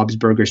of Bob's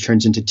Burgers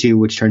turns into 2,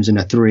 which turns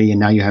into 3. And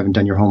now you haven't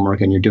done your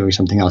homework and you're doing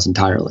something else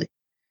entirely.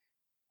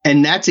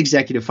 And that's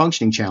executive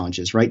functioning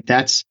challenges, right?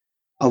 That's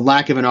a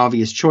lack of an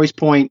obvious choice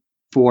point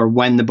for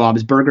when the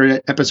Bob's Burger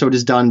episode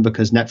is done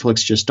because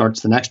Netflix just starts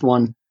the next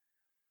one.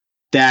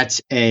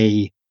 That's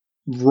a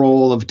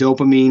role of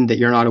dopamine that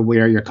you're not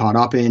aware you're caught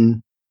up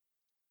in,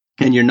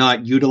 and you're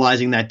not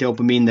utilizing that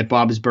dopamine that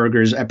Bob's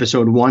Burgers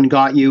episode 1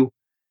 got you.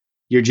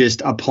 You're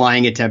just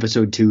applying it to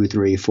episode 2,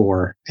 3,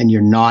 4, and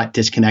you're not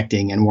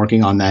disconnecting and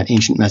working on that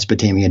ancient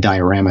Mesopotamia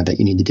diorama that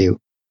you need to do.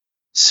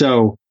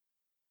 So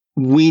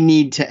we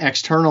need to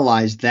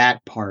externalize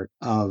that part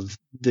of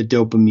the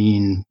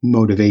dopamine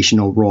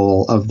motivational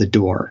role of the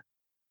door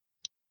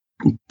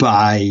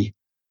by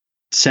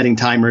setting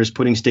timers,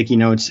 putting sticky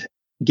notes,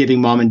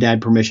 giving mom and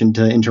dad permission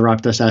to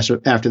interrupt us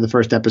after the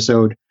first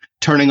episode,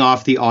 turning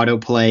off the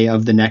autoplay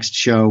of the next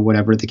show,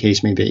 whatever the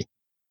case may be.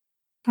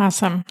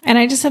 Awesome. And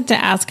I just have to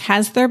ask,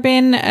 has there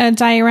been a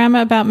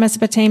diorama about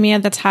Mesopotamia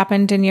that's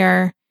happened in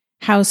your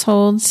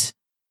households?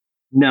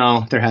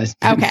 No, there hasn't.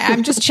 Okay,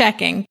 I'm just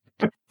checking.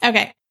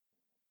 Okay.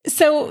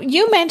 So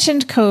you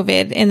mentioned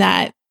COVID in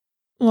that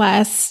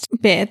last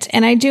bit,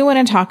 and I do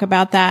want to talk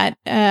about that.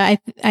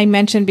 I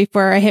mentioned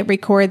before I hit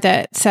record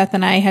that Seth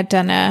and I had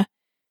done a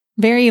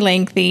very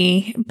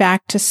lengthy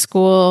back to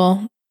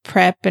school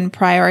prep and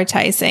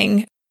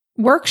prioritizing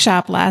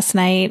workshop last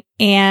night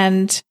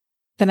and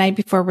the night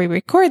before we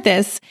record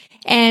this.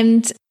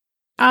 And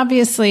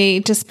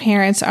obviously just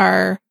parents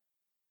are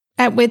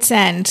at wit's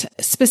end,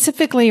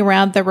 specifically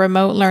around the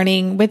remote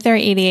learning with their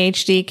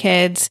ADHD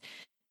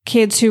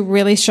kids who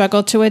really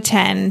struggle to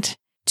attend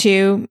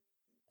to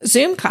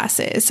Zoom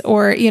classes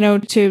or,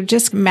 to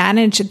just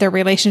manage their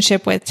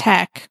relationship with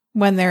tech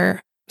when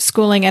they're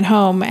schooling at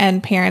home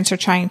and parents are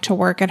trying to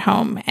work at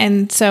home.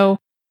 And so,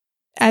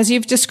 as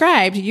you've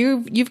described,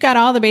 you've got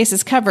all the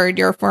bases covered.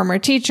 You're a former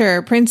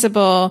teacher,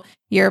 principal,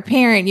 you're a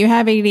parent, you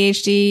have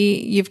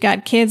ADHD, you've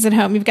got kids at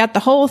home, you've got the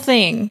whole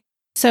thing.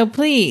 So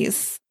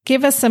please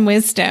give us some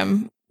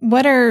wisdom.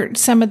 What are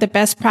some of the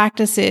best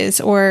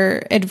practices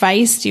or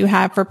advice do you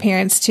have for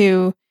parents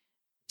to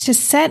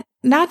set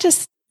not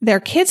just their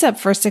kids up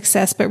for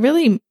success, but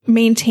really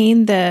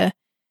maintain the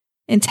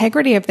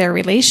integrity of their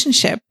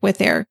relationship with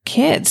their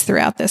kids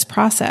throughout this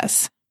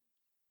process?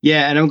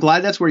 Yeah, and I'm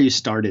glad that's where you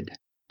started,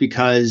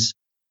 because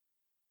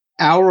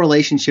our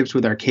relationships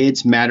with our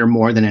kids matter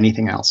more than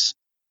anything else.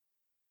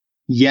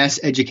 Yes,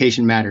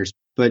 education matters,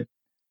 but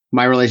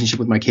my relationship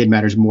with my kid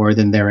matters more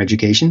than their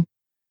education,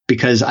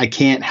 because I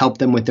can't help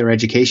them with their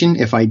education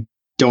if I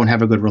don't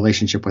have a good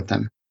relationship with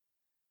them.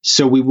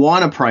 So we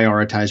want to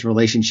prioritize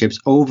relationships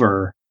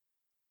over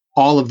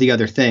all of the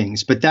other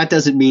things, but that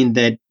doesn't mean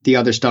that the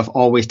other stuff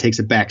always takes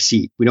a back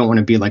seat. We don't want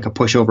to be like a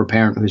pushover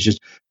parent who's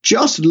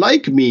just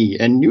like me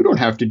and you don't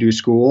have to do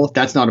school.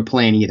 That's not a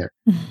plan either.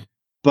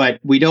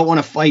 But we don't want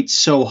to fight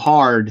so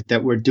hard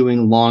that we're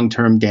doing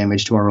long-term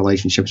damage to our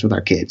relationships with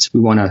our kids. We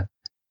want to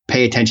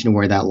pay attention to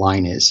where that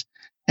line is.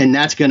 And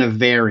that's going to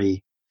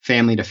vary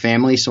family to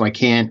family. So I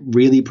can't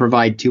really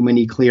provide too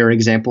many clear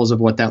examples of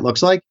what that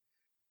looks like.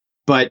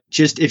 But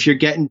just if you're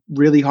getting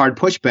really hard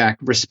pushback,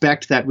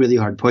 respect that really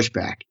hard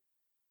pushback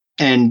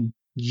and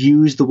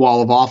use the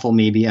wall of awful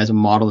maybe as a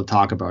model to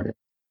talk about it.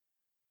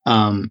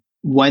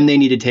 When they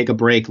need to take a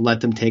break,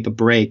 let them take a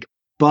break,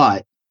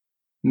 but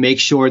make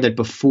sure that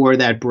before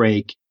that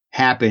break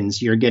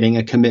happens, you're getting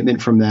a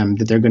commitment from them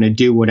that they're going to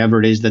do whatever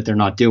it is that they're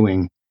not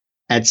doing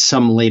at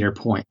some later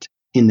point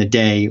in the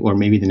day, or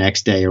maybe the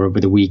next day or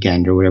over the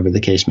weekend or whatever the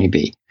case may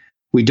be.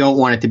 We don't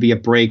want it to be a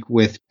break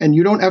and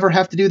you don't ever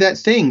have to do that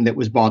thing that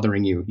was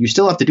bothering you. You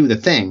still have to do the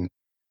thing.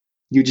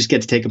 You just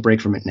get to take a break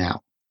from it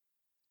now.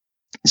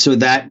 So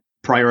that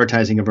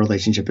prioritizing of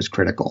relationship is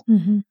critical.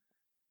 Mm-hmm.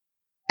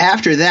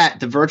 After that,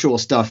 the virtual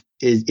stuff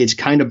it's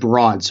kind of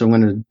broad. So I'm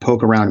going to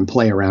poke around and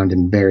play around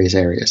in various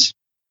areas.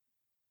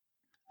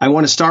 I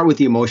want to start with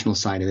the emotional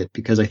side of it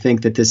because I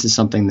think that this is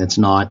something that's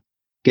not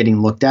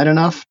getting looked at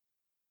enough.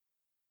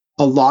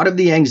 A lot of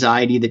the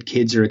anxiety that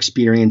kids are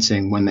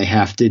experiencing when they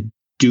have to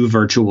do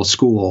virtual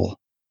school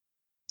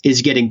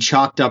is getting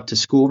chalked up to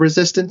school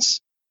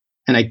resistance.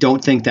 And I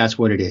don't think that's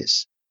what it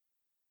is.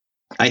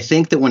 I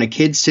think that when a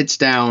kid sits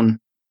down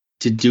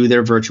to do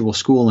their virtual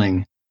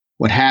schooling,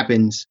 what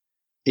happens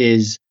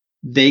is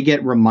they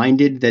get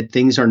reminded that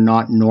things are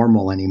not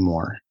normal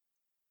anymore.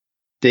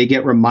 They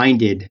get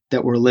reminded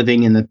that we're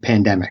living in the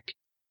pandemic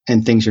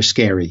and things are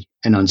scary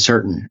and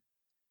uncertain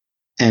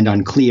and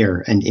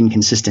unclear and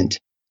inconsistent.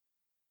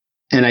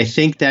 And I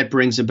think that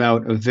brings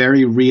about a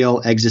very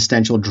real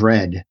existential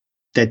dread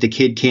that the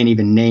kid can't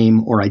even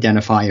name or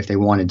identify if they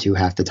wanted to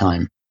half the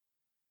time.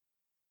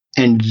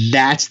 And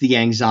that's the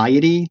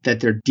anxiety that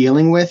they're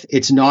dealing with.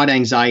 It's not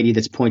anxiety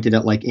that's pointed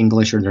at like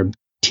English or their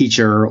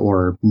teacher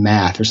or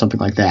math or something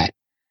like that.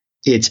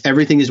 It's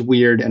everything is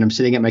weird and I'm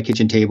sitting at my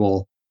kitchen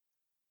table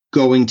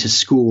going to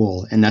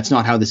school and that's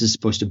not how this is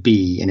supposed to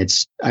be. And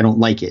I don't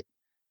like it.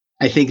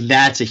 I think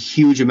that's a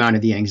huge amount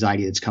of the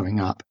anxiety that's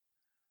coming up.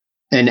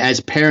 And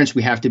as parents,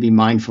 we have to be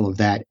mindful of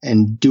that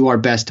and do our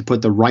best to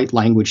put the right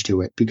language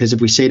to it. Because if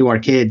we say to our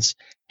kids,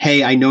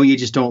 hey, I know you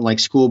just don't like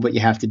school, but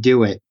you have to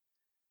do it.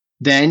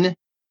 Then,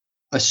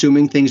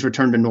 assuming things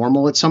return to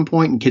normal at some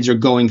point and kids are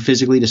going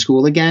physically to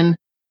school again,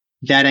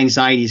 that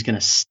anxiety is going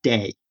to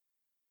stay.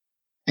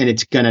 And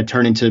it's going to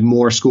turn into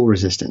more school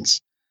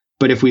resistance.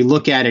 But if we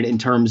look at it in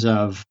terms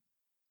of,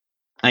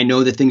 I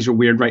know that things are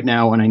weird right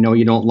now, and I know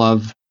you don't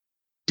love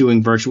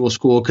doing virtual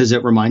school because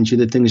it reminds you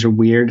that things are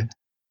weird,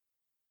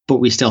 but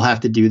we still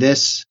have to do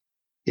this.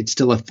 It's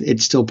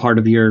still part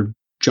of your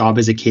job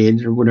as a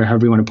kid, or whatever,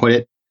 however you want to put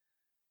it.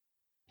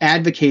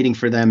 Advocating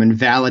for them and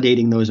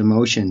validating those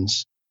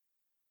emotions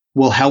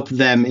will help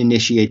them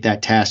initiate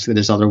that task that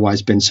has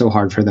otherwise been so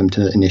hard for them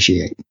to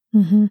initiate.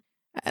 Mm-hmm.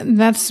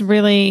 That's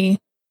really,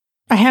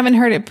 I haven't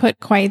heard it put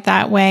quite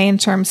that way in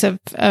terms of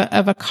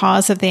a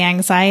cause of the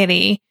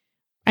anxiety.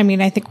 I mean,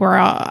 I think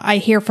I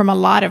hear from a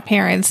lot of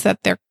parents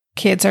that their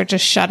kids are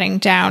just shutting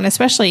down,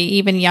 especially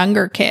even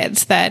younger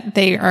kids, that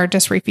they are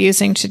just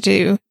refusing to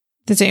do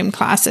the Zoom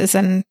classes.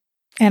 And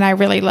I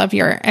really love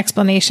your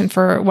explanation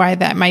for why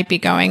that might be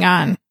going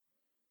on.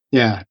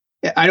 Yeah.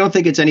 I don't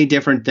think it's any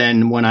different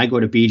than when I go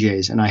to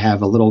BJ's and I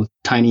have a little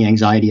tiny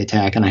anxiety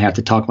attack and I have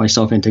to talk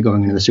myself into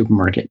going into the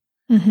supermarket.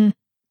 Mm-hmm.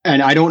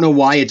 And I don't know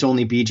why it's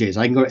only BJ's.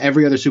 I can go to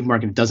every other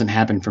supermarket. It doesn't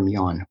happen for me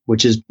on,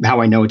 which is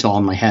how I know it's all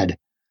in my head.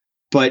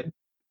 But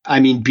I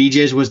mean,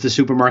 BJ's was the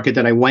supermarket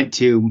that I went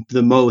to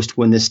the most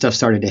when this stuff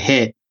started to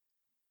hit.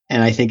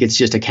 And I think it's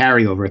just a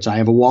carryover. I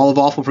have a wall of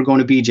awful for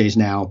going to BJ's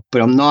now,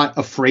 but I'm not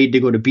afraid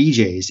to go to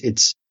BJ's.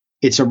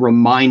 It's a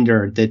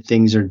reminder that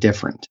things are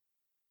different.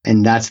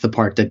 And that's the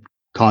part that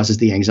causes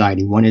the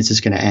anxiety. When is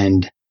this going to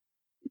end?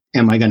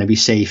 Am I going to be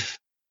safe?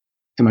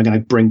 Am I going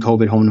to bring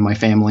COVID home to my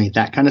family?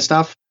 That kind of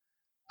stuff.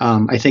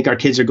 I think our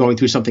kids are going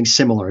through something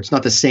similar. It's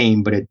not the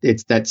same, but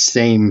it's that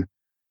same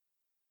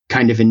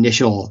kind of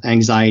initial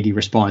anxiety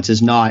response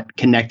is not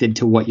connected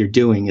to what you're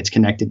doing. It's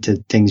connected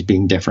to things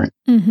being different.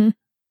 Mm-hmm.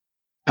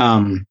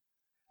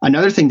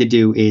 Another thing to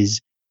do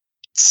is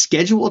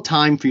schedule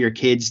time for your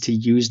kids to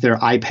use their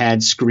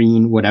iPad,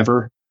 screen,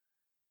 whatever,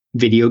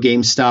 video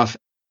game stuff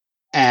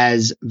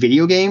as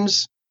video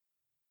games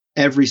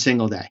every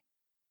single day.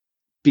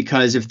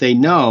 Because if they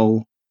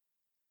know,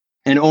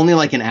 and only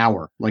like an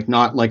hour, like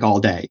not like all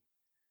day,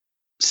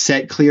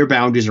 set clear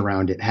boundaries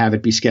around it, have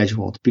it be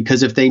scheduled.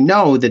 Because if they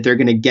know that they're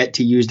going to get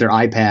to use their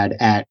iPad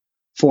at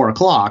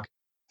 4:00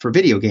 for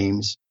video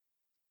games,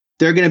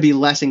 they're going to be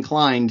less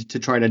inclined to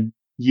try to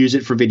use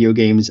it for video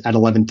games at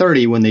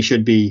 11:30 when they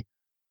should be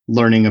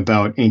learning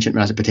about ancient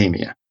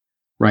Mesopotamia,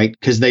 right?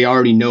 Because they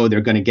already know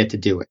they're going to get to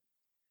do it.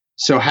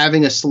 So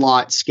having a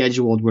slot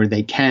scheduled where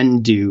they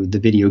can do the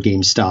video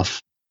game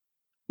stuff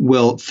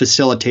will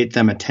facilitate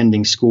them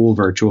attending school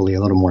virtually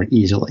a little more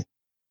easily.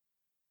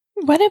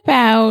 What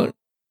about,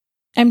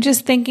 I'm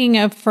just thinking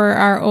of for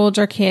our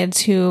older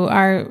kids who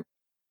are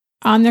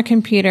on their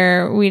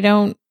computer,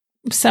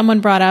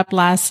 someone brought up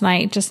last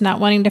night, just not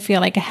wanting to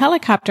feel like a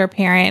helicopter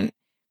parent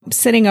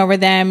sitting over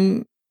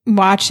them,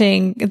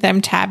 watching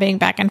them tabbing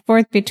back and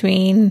forth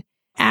between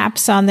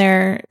apps on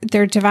their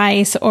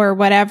device or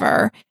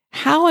whatever.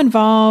 How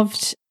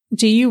involved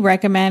do you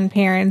recommend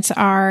parents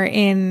are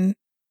in,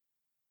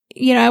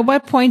 at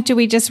what point do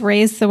we just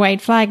raise the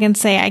white flag and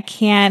say, I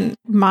can't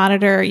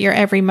monitor your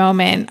every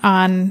moment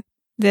on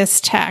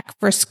this tech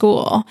for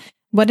school?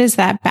 What is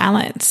that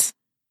balance?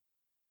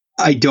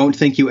 I don't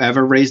think you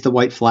ever raise the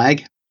white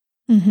flag.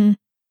 Mm-hmm.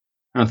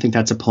 I don't think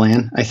that's a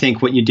plan. I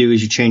think what you do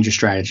is you change your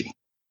strategy.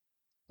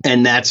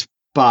 And that's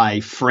by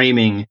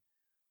framing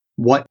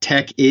what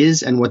tech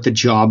is and what the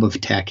job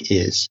of tech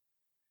is.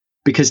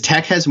 Because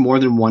tech has more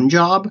than one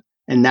job,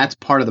 and that's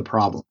part of the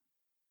problem.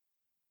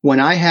 When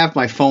I have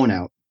my phone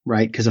out,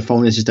 right, because a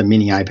phone is just a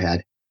mini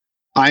iPad,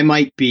 I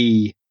might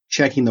be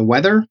checking the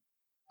weather.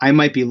 I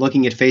might be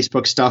looking at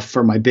Facebook stuff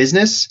for my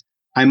business.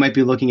 I might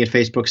be looking at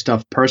Facebook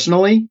stuff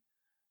personally.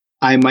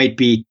 I might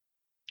be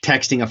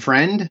texting a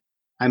friend.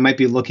 I might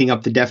be looking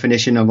up the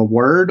definition of a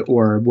word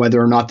or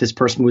whether or not this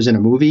person was in a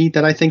movie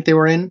that I think they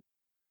were in.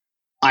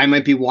 I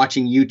might be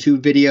watching YouTube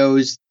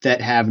videos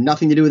that have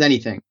nothing to do with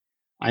anything.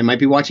 I might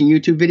be watching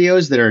YouTube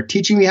videos that are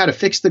teaching me how to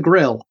fix the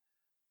grill.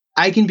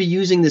 I can be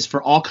using this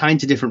for all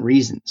kinds of different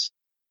reasons.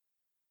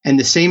 And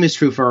the same is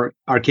true for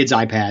our kids'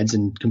 iPads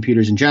and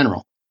computers in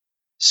general.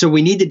 So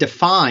we need to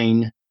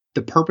define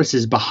the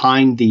purposes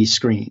behind these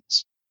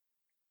screens.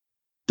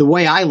 The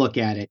way I look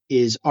at it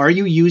is, are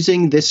you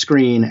using this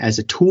screen as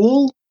a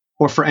tool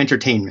or for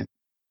entertainment?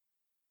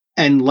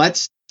 And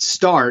let's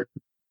start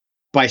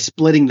by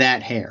splitting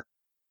that hair.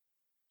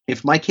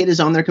 If my kid is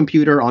on their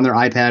computer, on their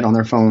iPad, on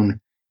their phone,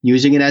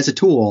 using it as a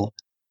tool,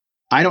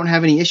 I don't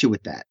have any issue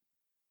with that.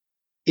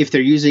 If they're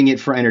using it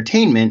for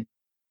entertainment,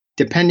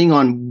 depending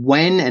on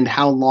when and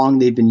how long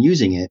they've been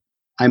using it,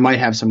 I might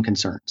have some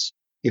concerns.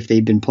 If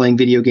they've been playing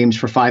video games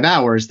for 5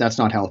 hours, that's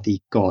not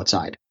healthy. Go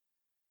outside.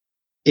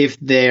 If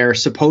they're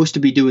supposed to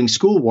be doing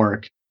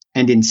schoolwork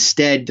and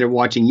instead they're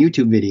watching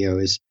YouTube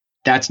videos,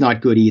 that's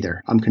not good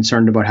either. I'm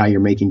concerned about how you're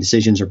making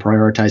decisions or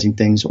prioritizing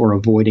things or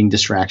avoiding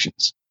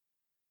distractions.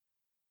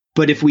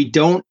 But if we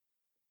don't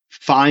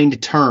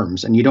find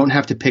terms, and you don't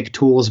have to pick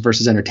tools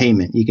versus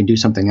entertainment, you can do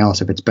something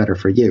else if it's better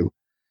for you.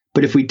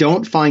 But if we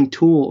don't find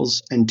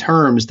tools and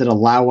terms that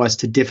allow us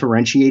to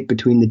differentiate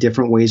between the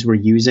different ways we're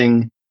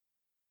using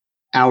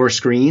our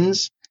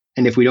screens,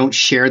 and if we don't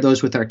share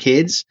those with our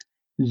kids,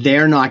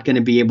 they're not going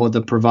to be able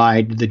to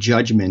provide the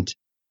judgment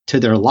to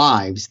their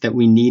lives that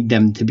we need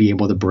them to be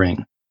able to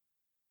bring.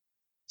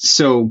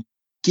 So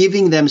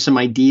giving them some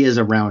ideas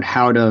around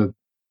how to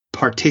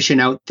partition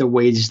out the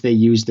ways they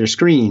use their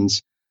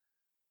screens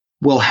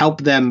will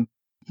help them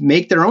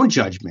make their own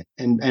judgment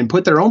and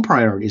put their own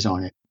priorities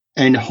on it,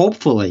 and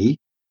hopefully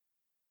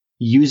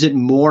use it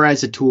more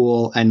as a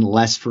tool and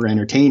less for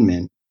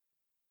entertainment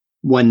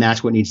when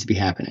that's what needs to be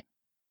happening.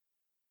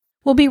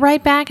 We'll be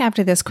right back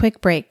after this quick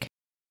break.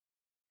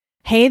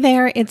 Hey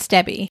there, it's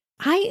Debbie.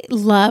 I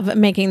love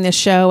making this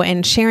show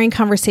and sharing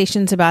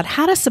conversations about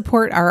how to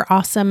support our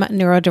awesome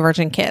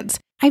neurodivergent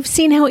kids. I've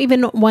seen how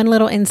even one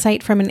little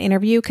insight from an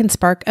interview can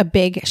spark a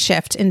big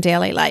shift in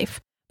daily life.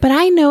 But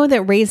I know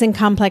that raising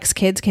complex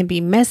kids can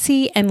be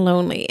messy and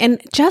lonely.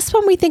 And just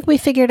when we think we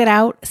figured it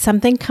out,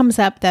 something comes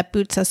up that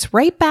boots us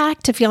right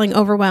back to feeling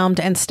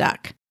overwhelmed and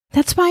stuck.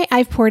 That's why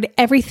I've poured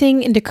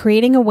everything into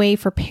creating a way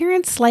for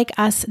parents like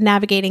us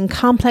navigating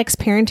complex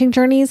parenting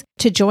journeys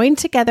to join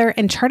together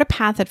and chart a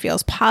path that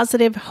feels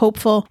positive,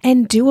 hopeful,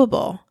 and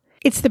doable.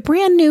 It's the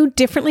brand new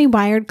Differently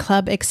Wired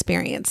Club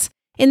experience.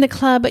 In the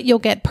club, you'll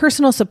get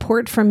personal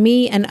support from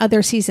me and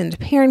other seasoned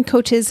parent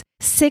coaches,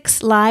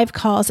 6 live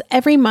calls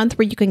every month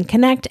where you can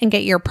connect and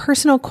get your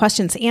personal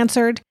questions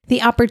answered,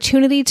 the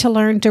opportunity to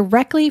learn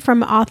directly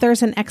from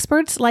authors and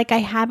experts like I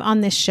have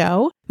on this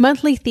show,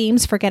 monthly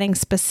themes for getting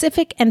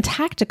specific and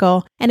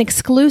tactical, an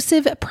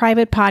exclusive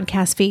private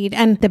podcast feed,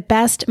 and the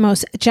best,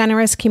 most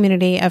generous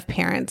community of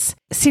parents.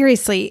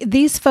 Seriously,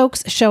 these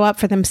folks show up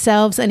for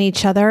themselves and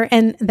each other,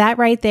 and that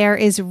right there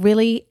is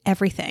really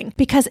everything.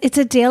 Because it's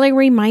a daily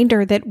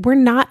reminder that we're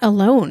not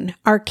alone.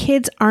 Our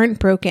kids aren't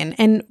broken,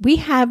 and we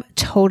have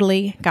totally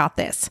got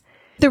this.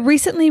 The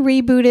recently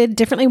rebooted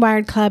Differently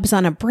Wired Club is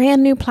on a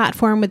brand new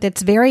platform with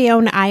its very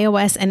own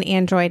iOS and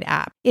Android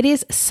app. It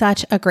is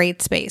such a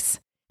great space.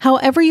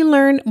 However you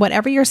learn,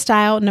 whatever your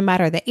style, no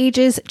matter the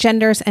ages,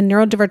 genders, and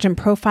neurodivergent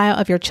profile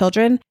of your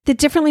children, the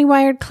Differently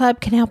Wired Club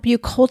can help you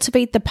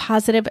cultivate the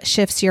positive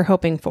shifts you're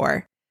hoping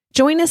for.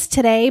 Join us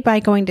today by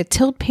going to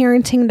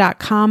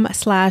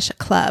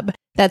tiltparenting.com/club.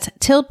 That's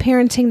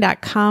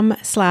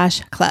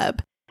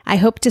tiltparenting.com/club. I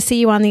hope to see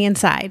you on the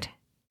inside.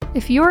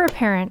 If you're a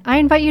parent, I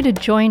invite you to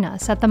join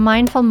us at the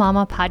Mindful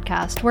Mama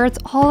podcast, where it's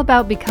all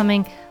about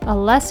becoming a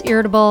less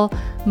irritable,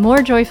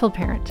 more joyful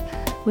parent.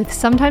 With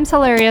sometimes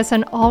hilarious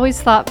and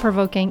always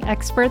thought-provoking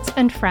experts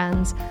and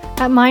friends,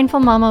 at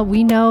Mindful Mama,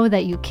 we know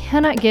that you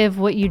cannot give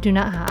what you do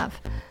not have.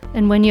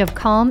 And when you have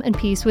calm and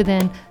peace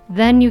within,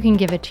 then you can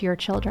give it to your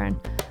children.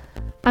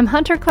 I'm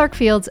Hunter Clark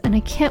Fields, and I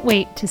can't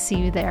wait to see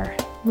you there.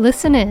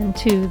 Listen in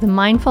to the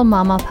Mindful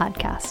Mama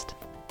podcast.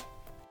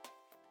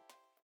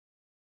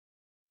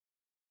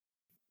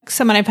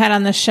 Someone I've had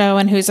on the show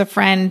and who's a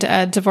friend,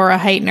 Devorah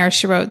Heitner,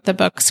 she wrote the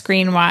book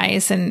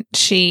Screenwise, and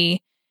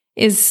she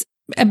is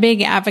a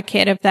big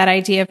advocate of that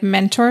idea of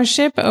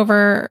mentorship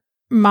over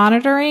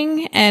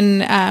monitoring.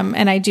 And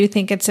I do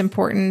think it's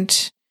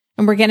important,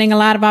 and we're getting a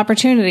lot of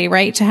opportunity,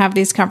 right, to have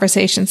these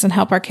conversations and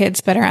help our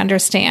kids better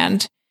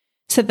understand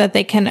so that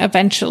they can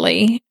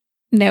eventually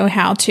know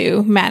how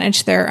to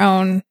manage their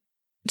own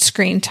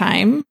screen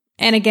time.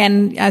 And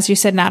again, as you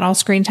said, not all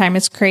screen time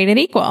is created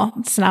equal.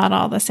 It's not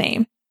all the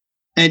same.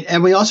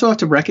 And we also have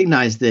to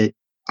recognize that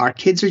our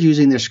kids are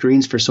using their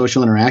screens for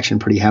social interaction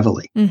pretty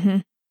heavily. Mm-hmm.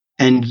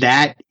 And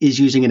that is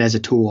using it as a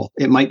tool.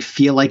 It might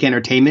feel like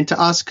entertainment to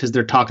us because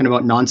they're talking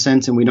about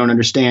nonsense and we don't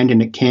understand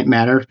and it can't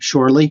matter,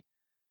 surely.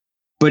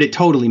 But it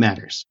totally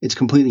matters. It's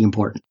completely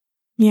important.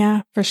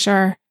 Yeah, for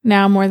sure.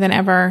 Now more than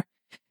ever.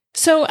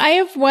 So I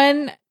have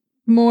one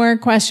more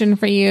question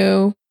for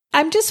you.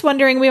 I'm just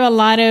wondering, we have a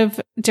lot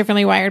of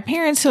differently wired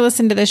parents who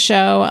listen to the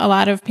show, a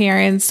lot of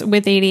parents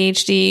with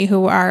ADHD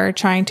who are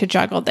trying to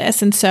juggle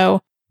this. And so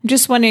I'm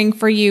just wondering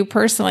for you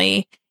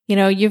personally,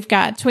 you've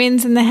got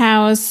twins in the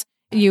house,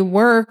 you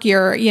work,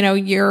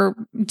 you're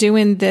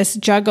doing this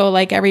juggle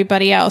like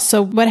everybody else.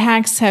 So what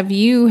hacks have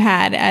you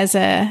had as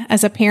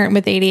a parent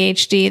with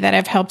ADHD that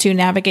have helped you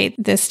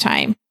navigate this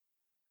time?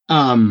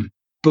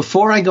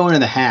 Before I go into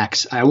the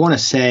hacks, I want to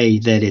say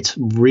that it's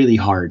really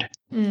hard.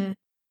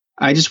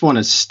 I just want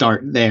to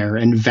start there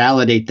and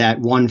validate that,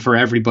 one, for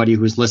everybody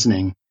who's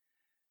listening,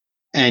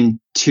 and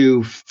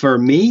two, for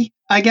me,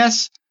 I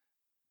guess,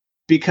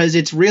 because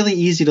it's really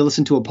easy to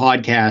listen to a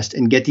podcast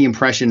and get the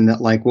impression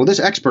that, like, well, this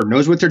expert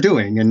knows what they're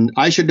doing and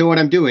I should know what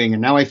I'm doing.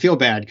 And now I feel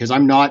bad because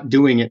I'm not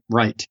doing it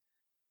right.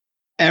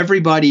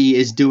 Everybody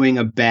is doing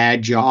a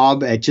bad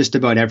job at just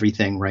about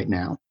everything right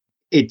now.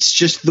 It's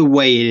just the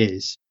way it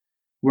is.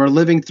 We're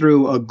living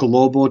through a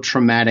global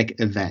traumatic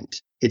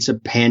event. It's a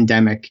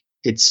pandemic.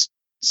 It's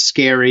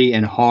scary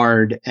and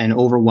hard and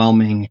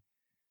overwhelming.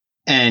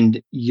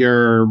 And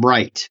you're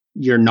right.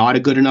 You're not a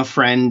good enough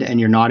friend, and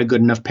you're not a good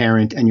enough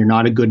parent, and you're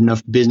not a good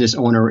enough business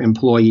owner,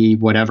 employee,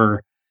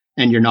 whatever.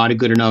 And you're not a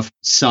good enough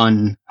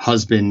son,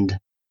 husband,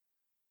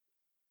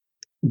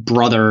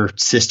 brother,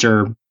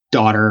 sister,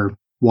 daughter,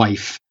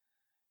 wife.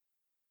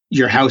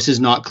 Your house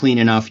is not clean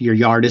enough. Your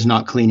yard is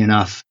not clean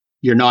enough.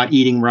 You're not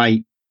eating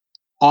right.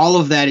 All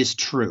of that is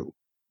true.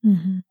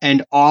 Mm-hmm.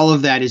 And all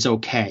of that is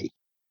okay.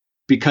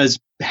 Because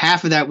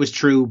half of that was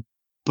true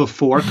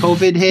before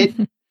COVID hit.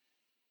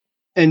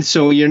 And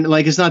so you're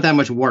like, it's not that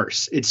much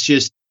worse. It's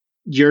just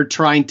you're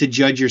trying to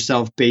judge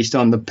yourself based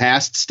on the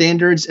past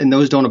standards, and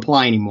those don't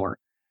apply anymore.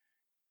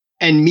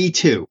 And me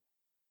too.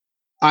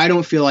 I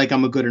don't feel like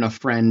I'm a good enough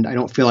friend. I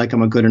don't feel like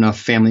I'm a good enough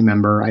family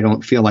member. I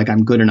don't feel like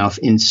I'm good enough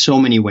in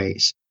so many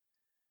ways.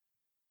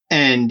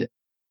 And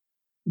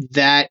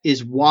that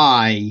is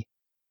why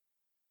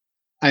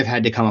I've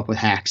had to come up with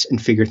hacks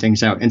and figure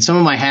things out. And some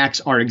of my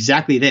hacks are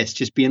exactly this,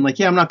 just being like,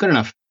 yeah, I'm not good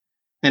enough.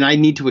 And I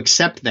need to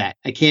accept that.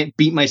 I can't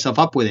beat myself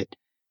up with it.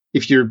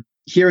 If you're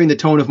hearing the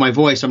tone of my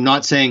voice, I'm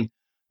not saying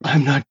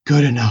I'm not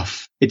good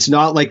enough. It's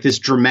not like this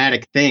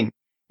dramatic thing.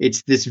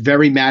 It's this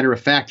very matter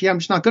of fact. Yeah, I'm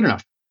just not good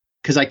enough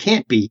because I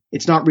can't be.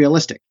 It's not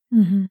realistic.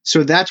 Mm-hmm.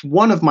 So that's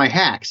one of my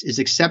hacks, is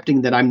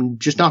accepting that I'm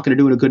just not going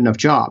to do a good enough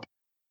job.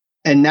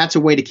 And that's a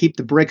way to keep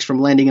the bricks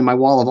from landing in my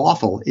wall of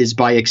awful, is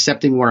by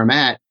accepting where I'm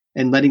at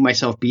and letting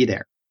myself be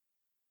there.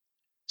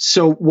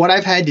 So what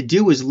I've had to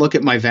do is look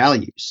at my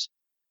values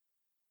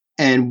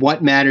and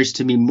what matters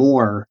to me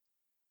more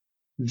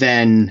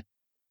than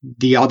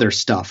the other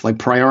stuff, like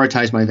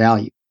prioritize my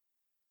value.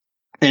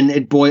 And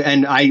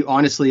I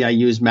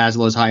use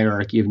Maslow's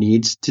hierarchy of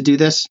needs to do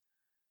this.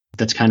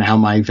 That's kind of how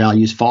my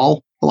values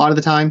fall a lot of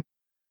the time.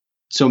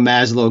 So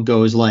Maslow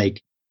goes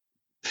like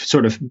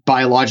sort of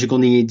biological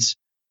needs.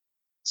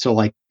 So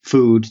like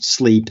food,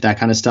 sleep, that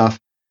kind of stuff.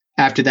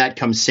 After that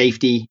comes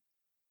safety.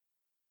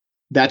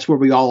 That's where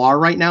we all are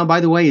right now,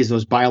 by the way, is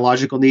those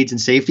biological needs and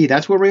safety.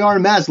 That's where we are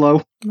in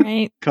Maslow.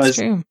 Right. Because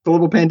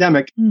global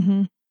pandemic.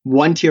 Mm-hmm.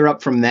 One tier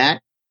up from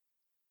that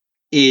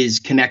is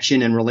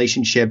connection and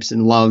relationships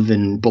and love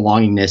and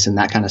belongingness and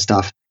that kind of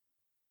stuff.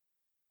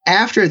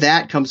 After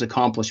that comes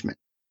accomplishment,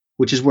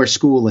 which is where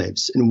school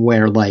lives and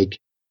where, like,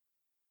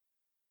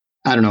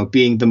 I don't know,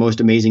 being the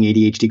most amazing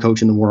ADHD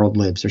coach in the world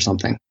lives or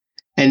something.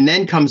 And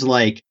then comes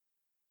like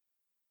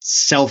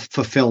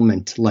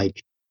self-fulfillment,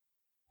 like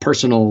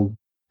personal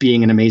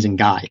being an amazing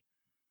guy.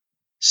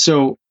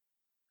 So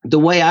the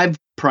way I've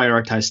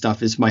prioritized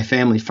stuff is my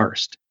family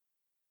first.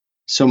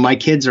 So my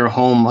kids are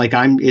home. Like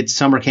it's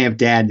summer camp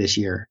dad this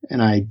year, and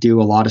I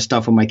do a lot of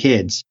stuff with my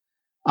kids.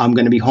 I'm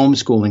going to be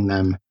homeschooling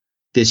them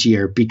this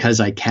year because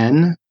I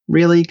can,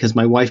 really, because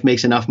my wife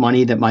makes enough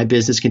money that my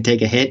business can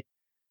take a hit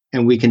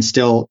and we can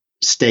still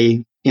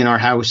stay in our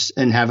house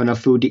and have enough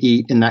food to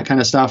eat and that kind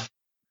of stuff.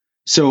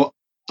 So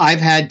I've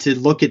had to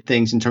look at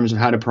things in terms of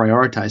how to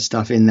prioritize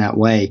stuff in that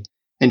way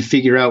and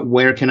figure out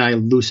where can I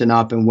loosen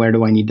up and where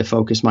do I need to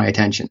focus my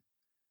attention.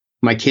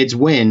 My kids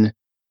win.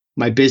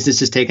 My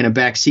business has taken a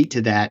back seat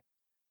to that,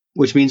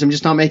 which means I'm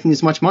just not making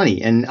as much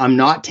money and I'm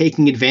not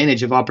taking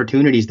advantage of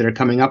opportunities that are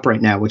coming up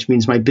right now, which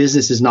means my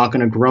business is not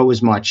going to grow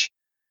as much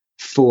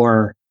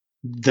for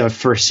the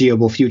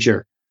foreseeable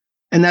future.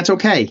 And that's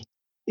okay.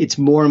 It's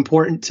more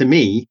important to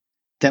me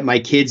that my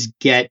kids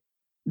get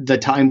the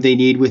time they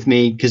need with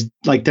me because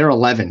like they're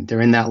 11.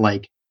 They're in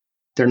that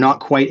they're not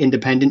quite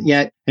independent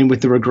yet. And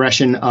with the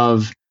regression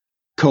of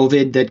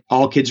COVID that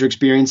all kids are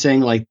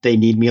experiencing, they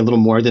need me a little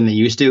more than they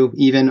used to,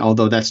 even,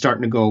 although that's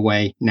starting to go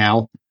away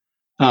now.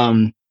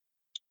 And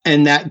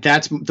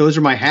those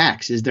are my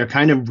hacks, is they're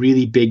kind of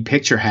really big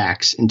picture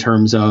hacks in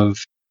terms of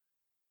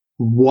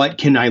what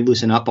can I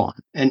loosen up on?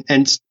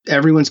 And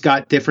everyone's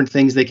got different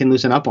things they can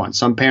loosen up on.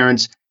 Some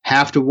parents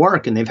have to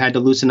work and they've had to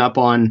loosen up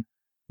on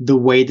the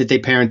way that they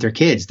parent their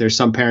kids. There's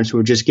some parents who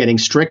are just getting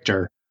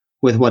stricter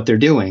with what they're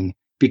doing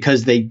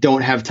because they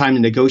don't have time to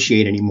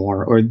negotiate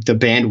anymore or the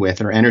bandwidth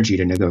or energy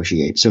to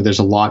negotiate. So there's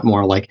a lot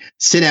more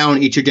sit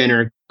down, eat your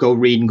dinner, go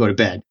read and go to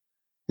bed.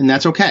 And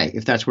that's okay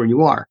if that's where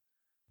you are.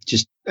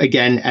 Just,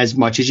 again, as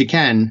much as you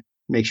can,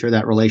 make sure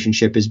that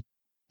relationship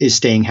is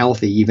staying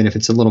healthy, even if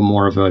it's a little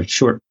more of a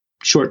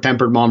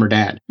short-tempered mom or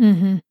dad.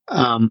 Mm-hmm.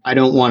 I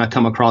don't want to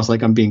come across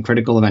like I'm being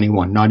critical of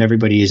anyone. Not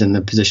everybody is in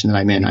the position that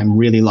I'm in. I'm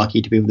really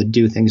lucky to be able to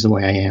do things the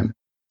way I am.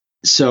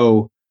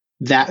 So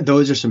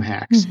those are some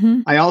hacks.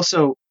 Mm-hmm. I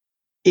also,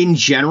 in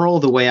general,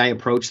 the way I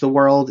approach the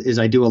world is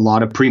I do a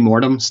lot of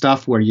pre-mortem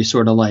stuff where you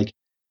sort of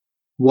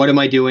what am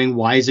I doing?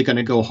 Why is it going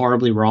to go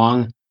horribly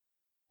wrong?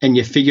 And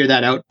you figure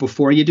that out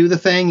before you do the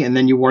thing, and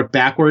then you work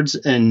backwards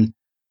and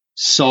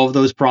solve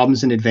those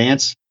problems in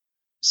advance.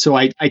 So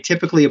I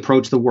typically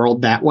approach the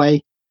world that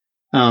way.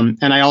 And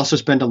I also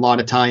spend a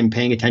lot of time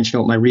paying attention to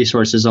what my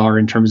resources are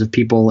in terms of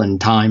people and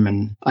time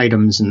and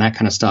items and that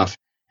kind of stuff.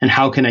 And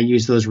how can I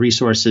use those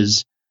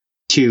resources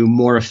to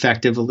more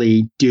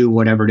effectively do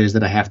whatever it is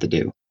that I have to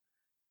do?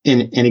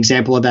 And an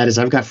example of that is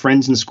I've got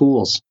friends in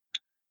schools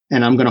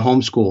and I'm going to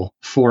homeschool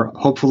for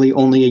hopefully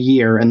only a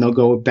year, and they'll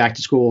go back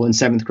to school in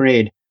 7th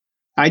grade.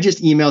 I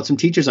just emailed some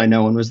teachers I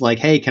know and was like,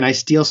 hey, can I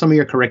steal some of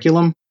your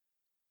curriculum?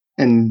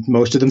 And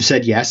most of them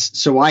said yes.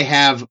 So I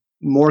have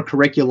more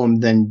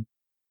curriculum than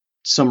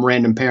some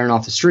random parent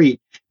off the street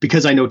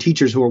because I know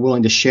teachers who are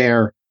willing to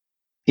share,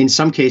 in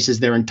some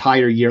cases, their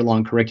entire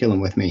year-long curriculum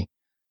with me.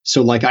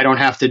 So I don't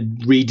have to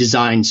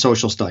redesign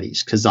social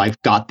studies because I've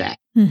got that.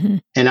 Mm-hmm.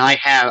 And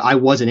I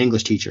was an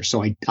English teacher.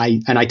 So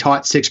I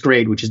taught 6th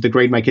grade, which is the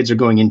grade my kids are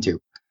going into.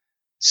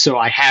 So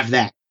I have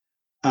that.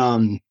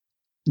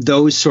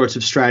 Those sorts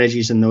of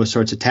strategies and those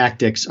sorts of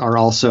tactics are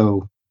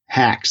also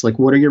hacks.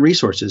 What are your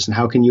resources and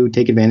how can you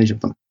take advantage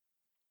of them?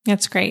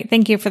 That's great.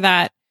 Thank you for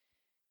that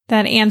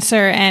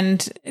answer,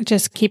 and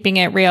just keeping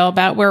it real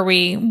about where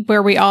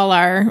we all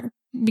are,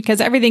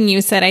 because everything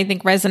you said, I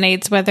think,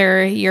 resonates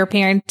whether you're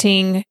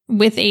parenting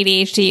with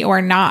ADHD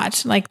or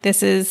not.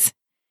 This is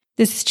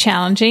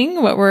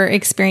challenging what we're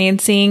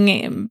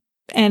experiencing.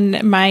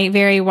 And my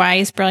very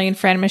wise, brilliant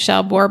friend,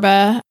 Michelle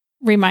Borba,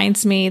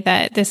 reminds me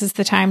that this is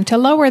the time to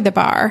lower the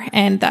bar.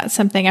 And that's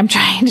something I'm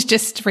trying to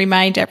just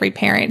remind every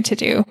parent to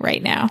do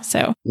right now.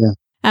 So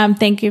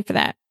thank you for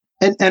that.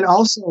 And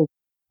also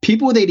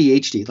people with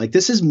ADHD,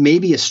 this is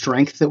maybe a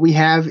strength that we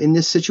have in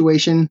this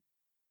situation,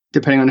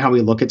 depending on how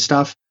we look at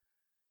stuff.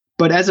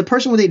 But as a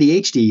person with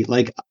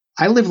ADHD,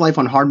 I live life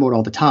on hard mode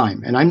all the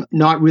time, and I'm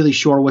not really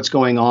sure what's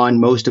going on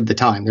most of the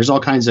time. There's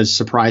all kinds of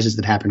surprises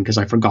that happen because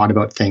I forgot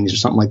about things or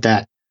something like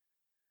that.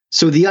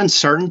 So the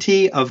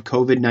uncertainty of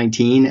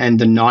COVID-19 and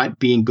the not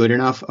being good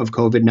enough of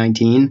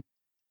COVID-19,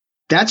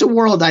 that's a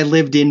world I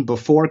lived in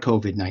before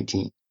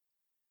COVID-19.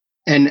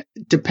 And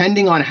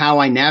depending on how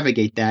I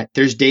navigate that,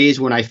 there's days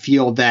when I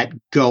feel that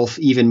gulf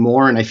even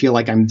more and I feel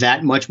like I'm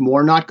that much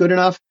more not good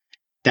enough.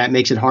 That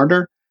makes it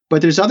harder.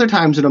 But there's other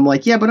times that I'm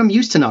like, yeah, but I'm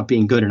used to not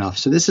being good enough.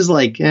 So this is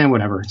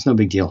whatever. It's no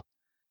big deal.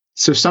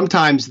 So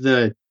sometimes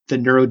the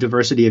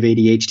neurodiversity of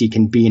ADHD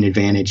can be an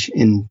advantage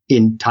in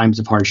times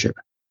of hardship.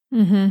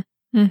 Mm-hmm.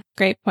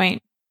 Great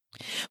point.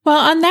 Well,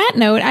 on that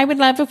note, I would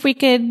love if we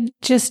could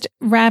just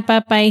wrap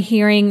up by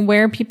hearing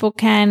where people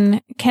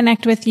can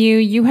connect with you.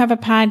 You have a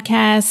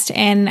podcast,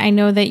 and I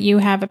know that you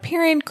have a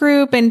parent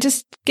group, and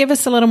just give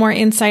us a little more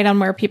insight on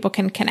where people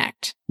can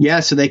connect. Yeah,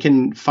 so they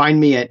can find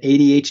me at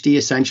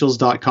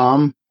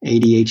ADHDessentials.com,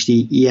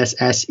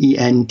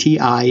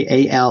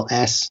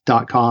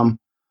 ADHDessentials.com,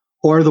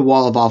 or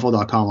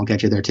thewallofawful.com will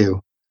get you there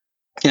too.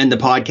 And the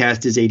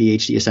podcast is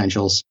ADHD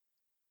Essentials.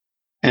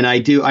 And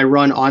I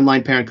run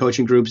online parent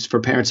coaching groups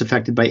for parents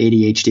affected by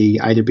ADHD,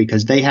 either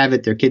because they have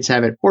it, their kids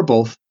have it, or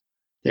both.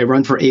 They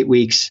run for 8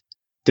 weeks.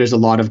 There's a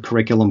lot of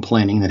curriculum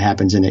planning that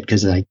happens in it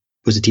because I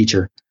was a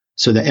teacher.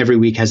 So that every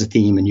week has a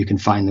theme, and you can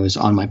find those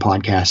on my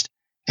podcast.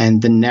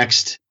 And the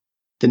next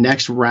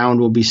round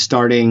will be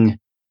starting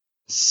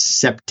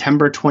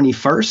September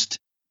 21st.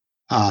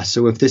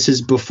 So if this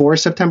is before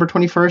September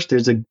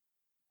 21st,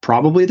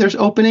 there's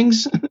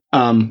openings,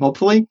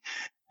 hopefully.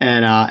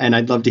 And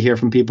I'd love to hear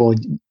from people.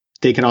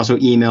 They can also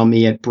email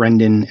me at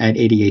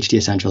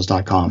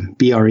brendan@adhdessentials.com,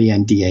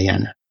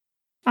 BRENDAN.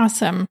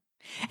 Awesome.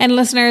 And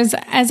listeners,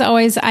 as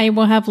always, I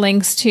will have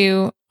links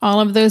to all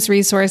of those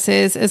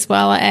resources, as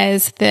well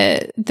as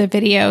the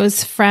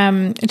videos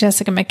from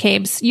Jessica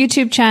McCabe's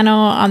YouTube channel,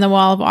 On the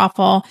Wall of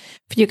Awful,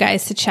 for you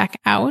guys to check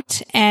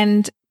out.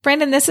 And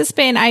Brendan,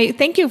 I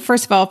thank you,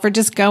 first of all, for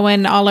just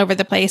going all over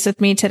the place with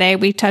me today.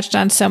 We've touched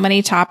on so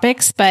many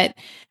topics, but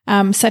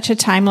such a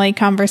timely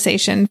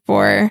conversation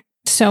for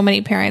so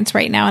many parents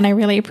right now. And I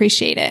really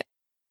appreciate it.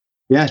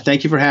 Yeah.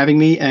 Thank you for having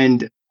me.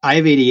 And I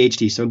have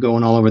ADHD, so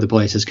going all over the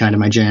place is kind of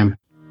my jam.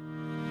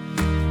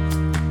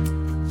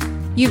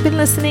 You've been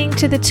listening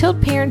to the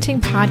Tilt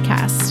Parenting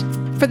Podcast.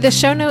 For the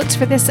show notes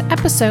for this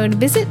episode,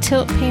 visit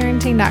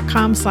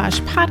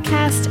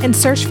tiltparenting.com/podcast and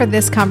search for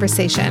this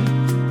conversation.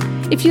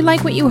 If you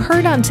like what you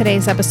heard on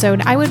today's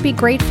episode, I would be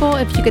grateful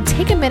if you could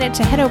take a minute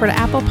to head over to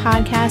Apple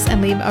Podcasts and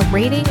leave a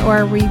rating or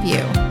a review.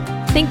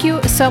 Thank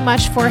you so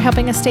much for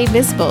helping us stay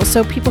visible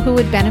so people who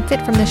would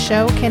benefit from the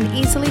show can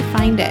easily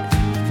find it.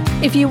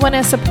 If you want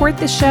to support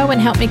the show and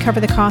help me cover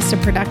the cost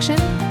of production,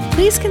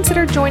 please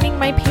consider joining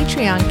my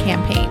Patreon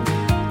campaign.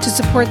 To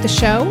support the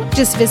show,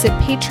 just visit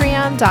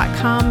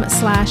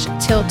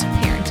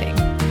patreon.com/tiltparenting.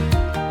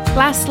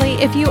 Lastly,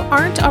 if you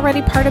aren't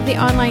already part of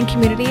the online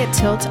community at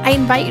Tilt, I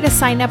invite you to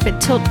sign up at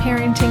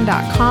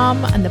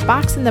tiltparenting.com on the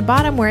box in the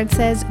bottom where it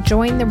says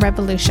Join the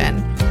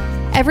Revolution.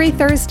 Every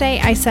Thursday,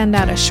 I send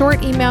out a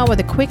short email with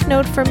a quick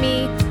note from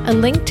me, a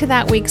link to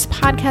that week's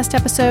podcast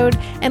episode,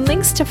 and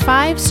links to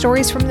 5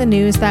 stories from the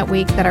news that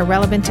week that are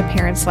relevant to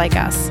parents like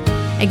us.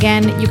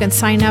 Again, you can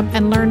sign up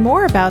and learn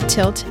more about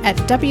Tilt at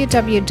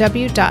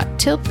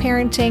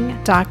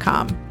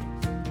www.tiltparenting.com.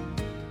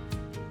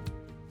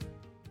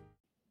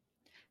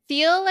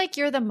 Feel like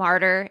you're the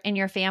martyr in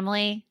your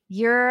family?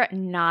 You're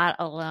not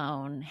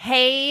alone.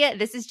 Hey,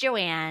 this is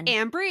Joanne.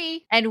 And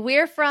Bree. And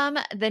we're from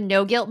the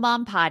No Guilt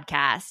Mom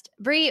podcast.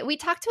 Bree, we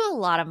talk to a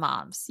lot of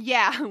moms.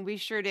 Yeah, we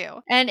sure do.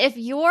 And if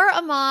you're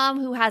a mom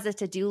who has a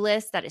to-do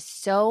list that is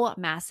so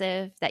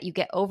massive that you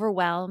get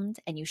overwhelmed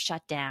and you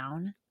shut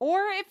down,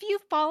 or if you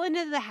fall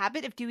into the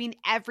habit of doing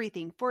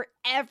everything for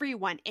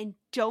everyone and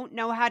don't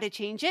know how to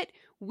change it,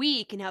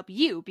 we can help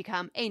you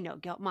become a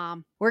no-guilt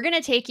mom. We're going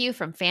to take you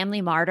from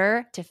family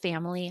martyr to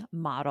family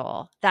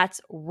model.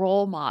 That's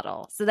role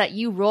model, so that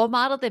you role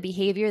model the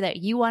behavior that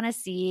you want to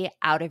see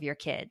out of your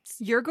kids.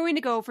 You're going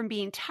to go from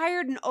being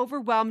tired and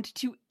overwhelmed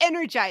to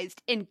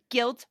energized and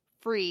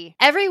guilt-free.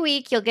 Every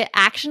week, you'll get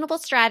actionable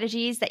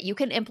strategies that you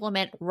can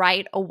implement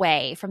right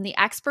away from the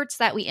experts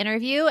that we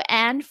interview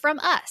and from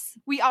us.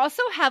 We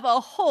also have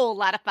a whole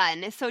lot of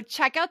fun, so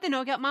check out the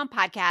No Guilt Mom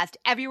podcast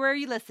everywhere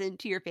you listen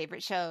to your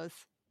favorite shows.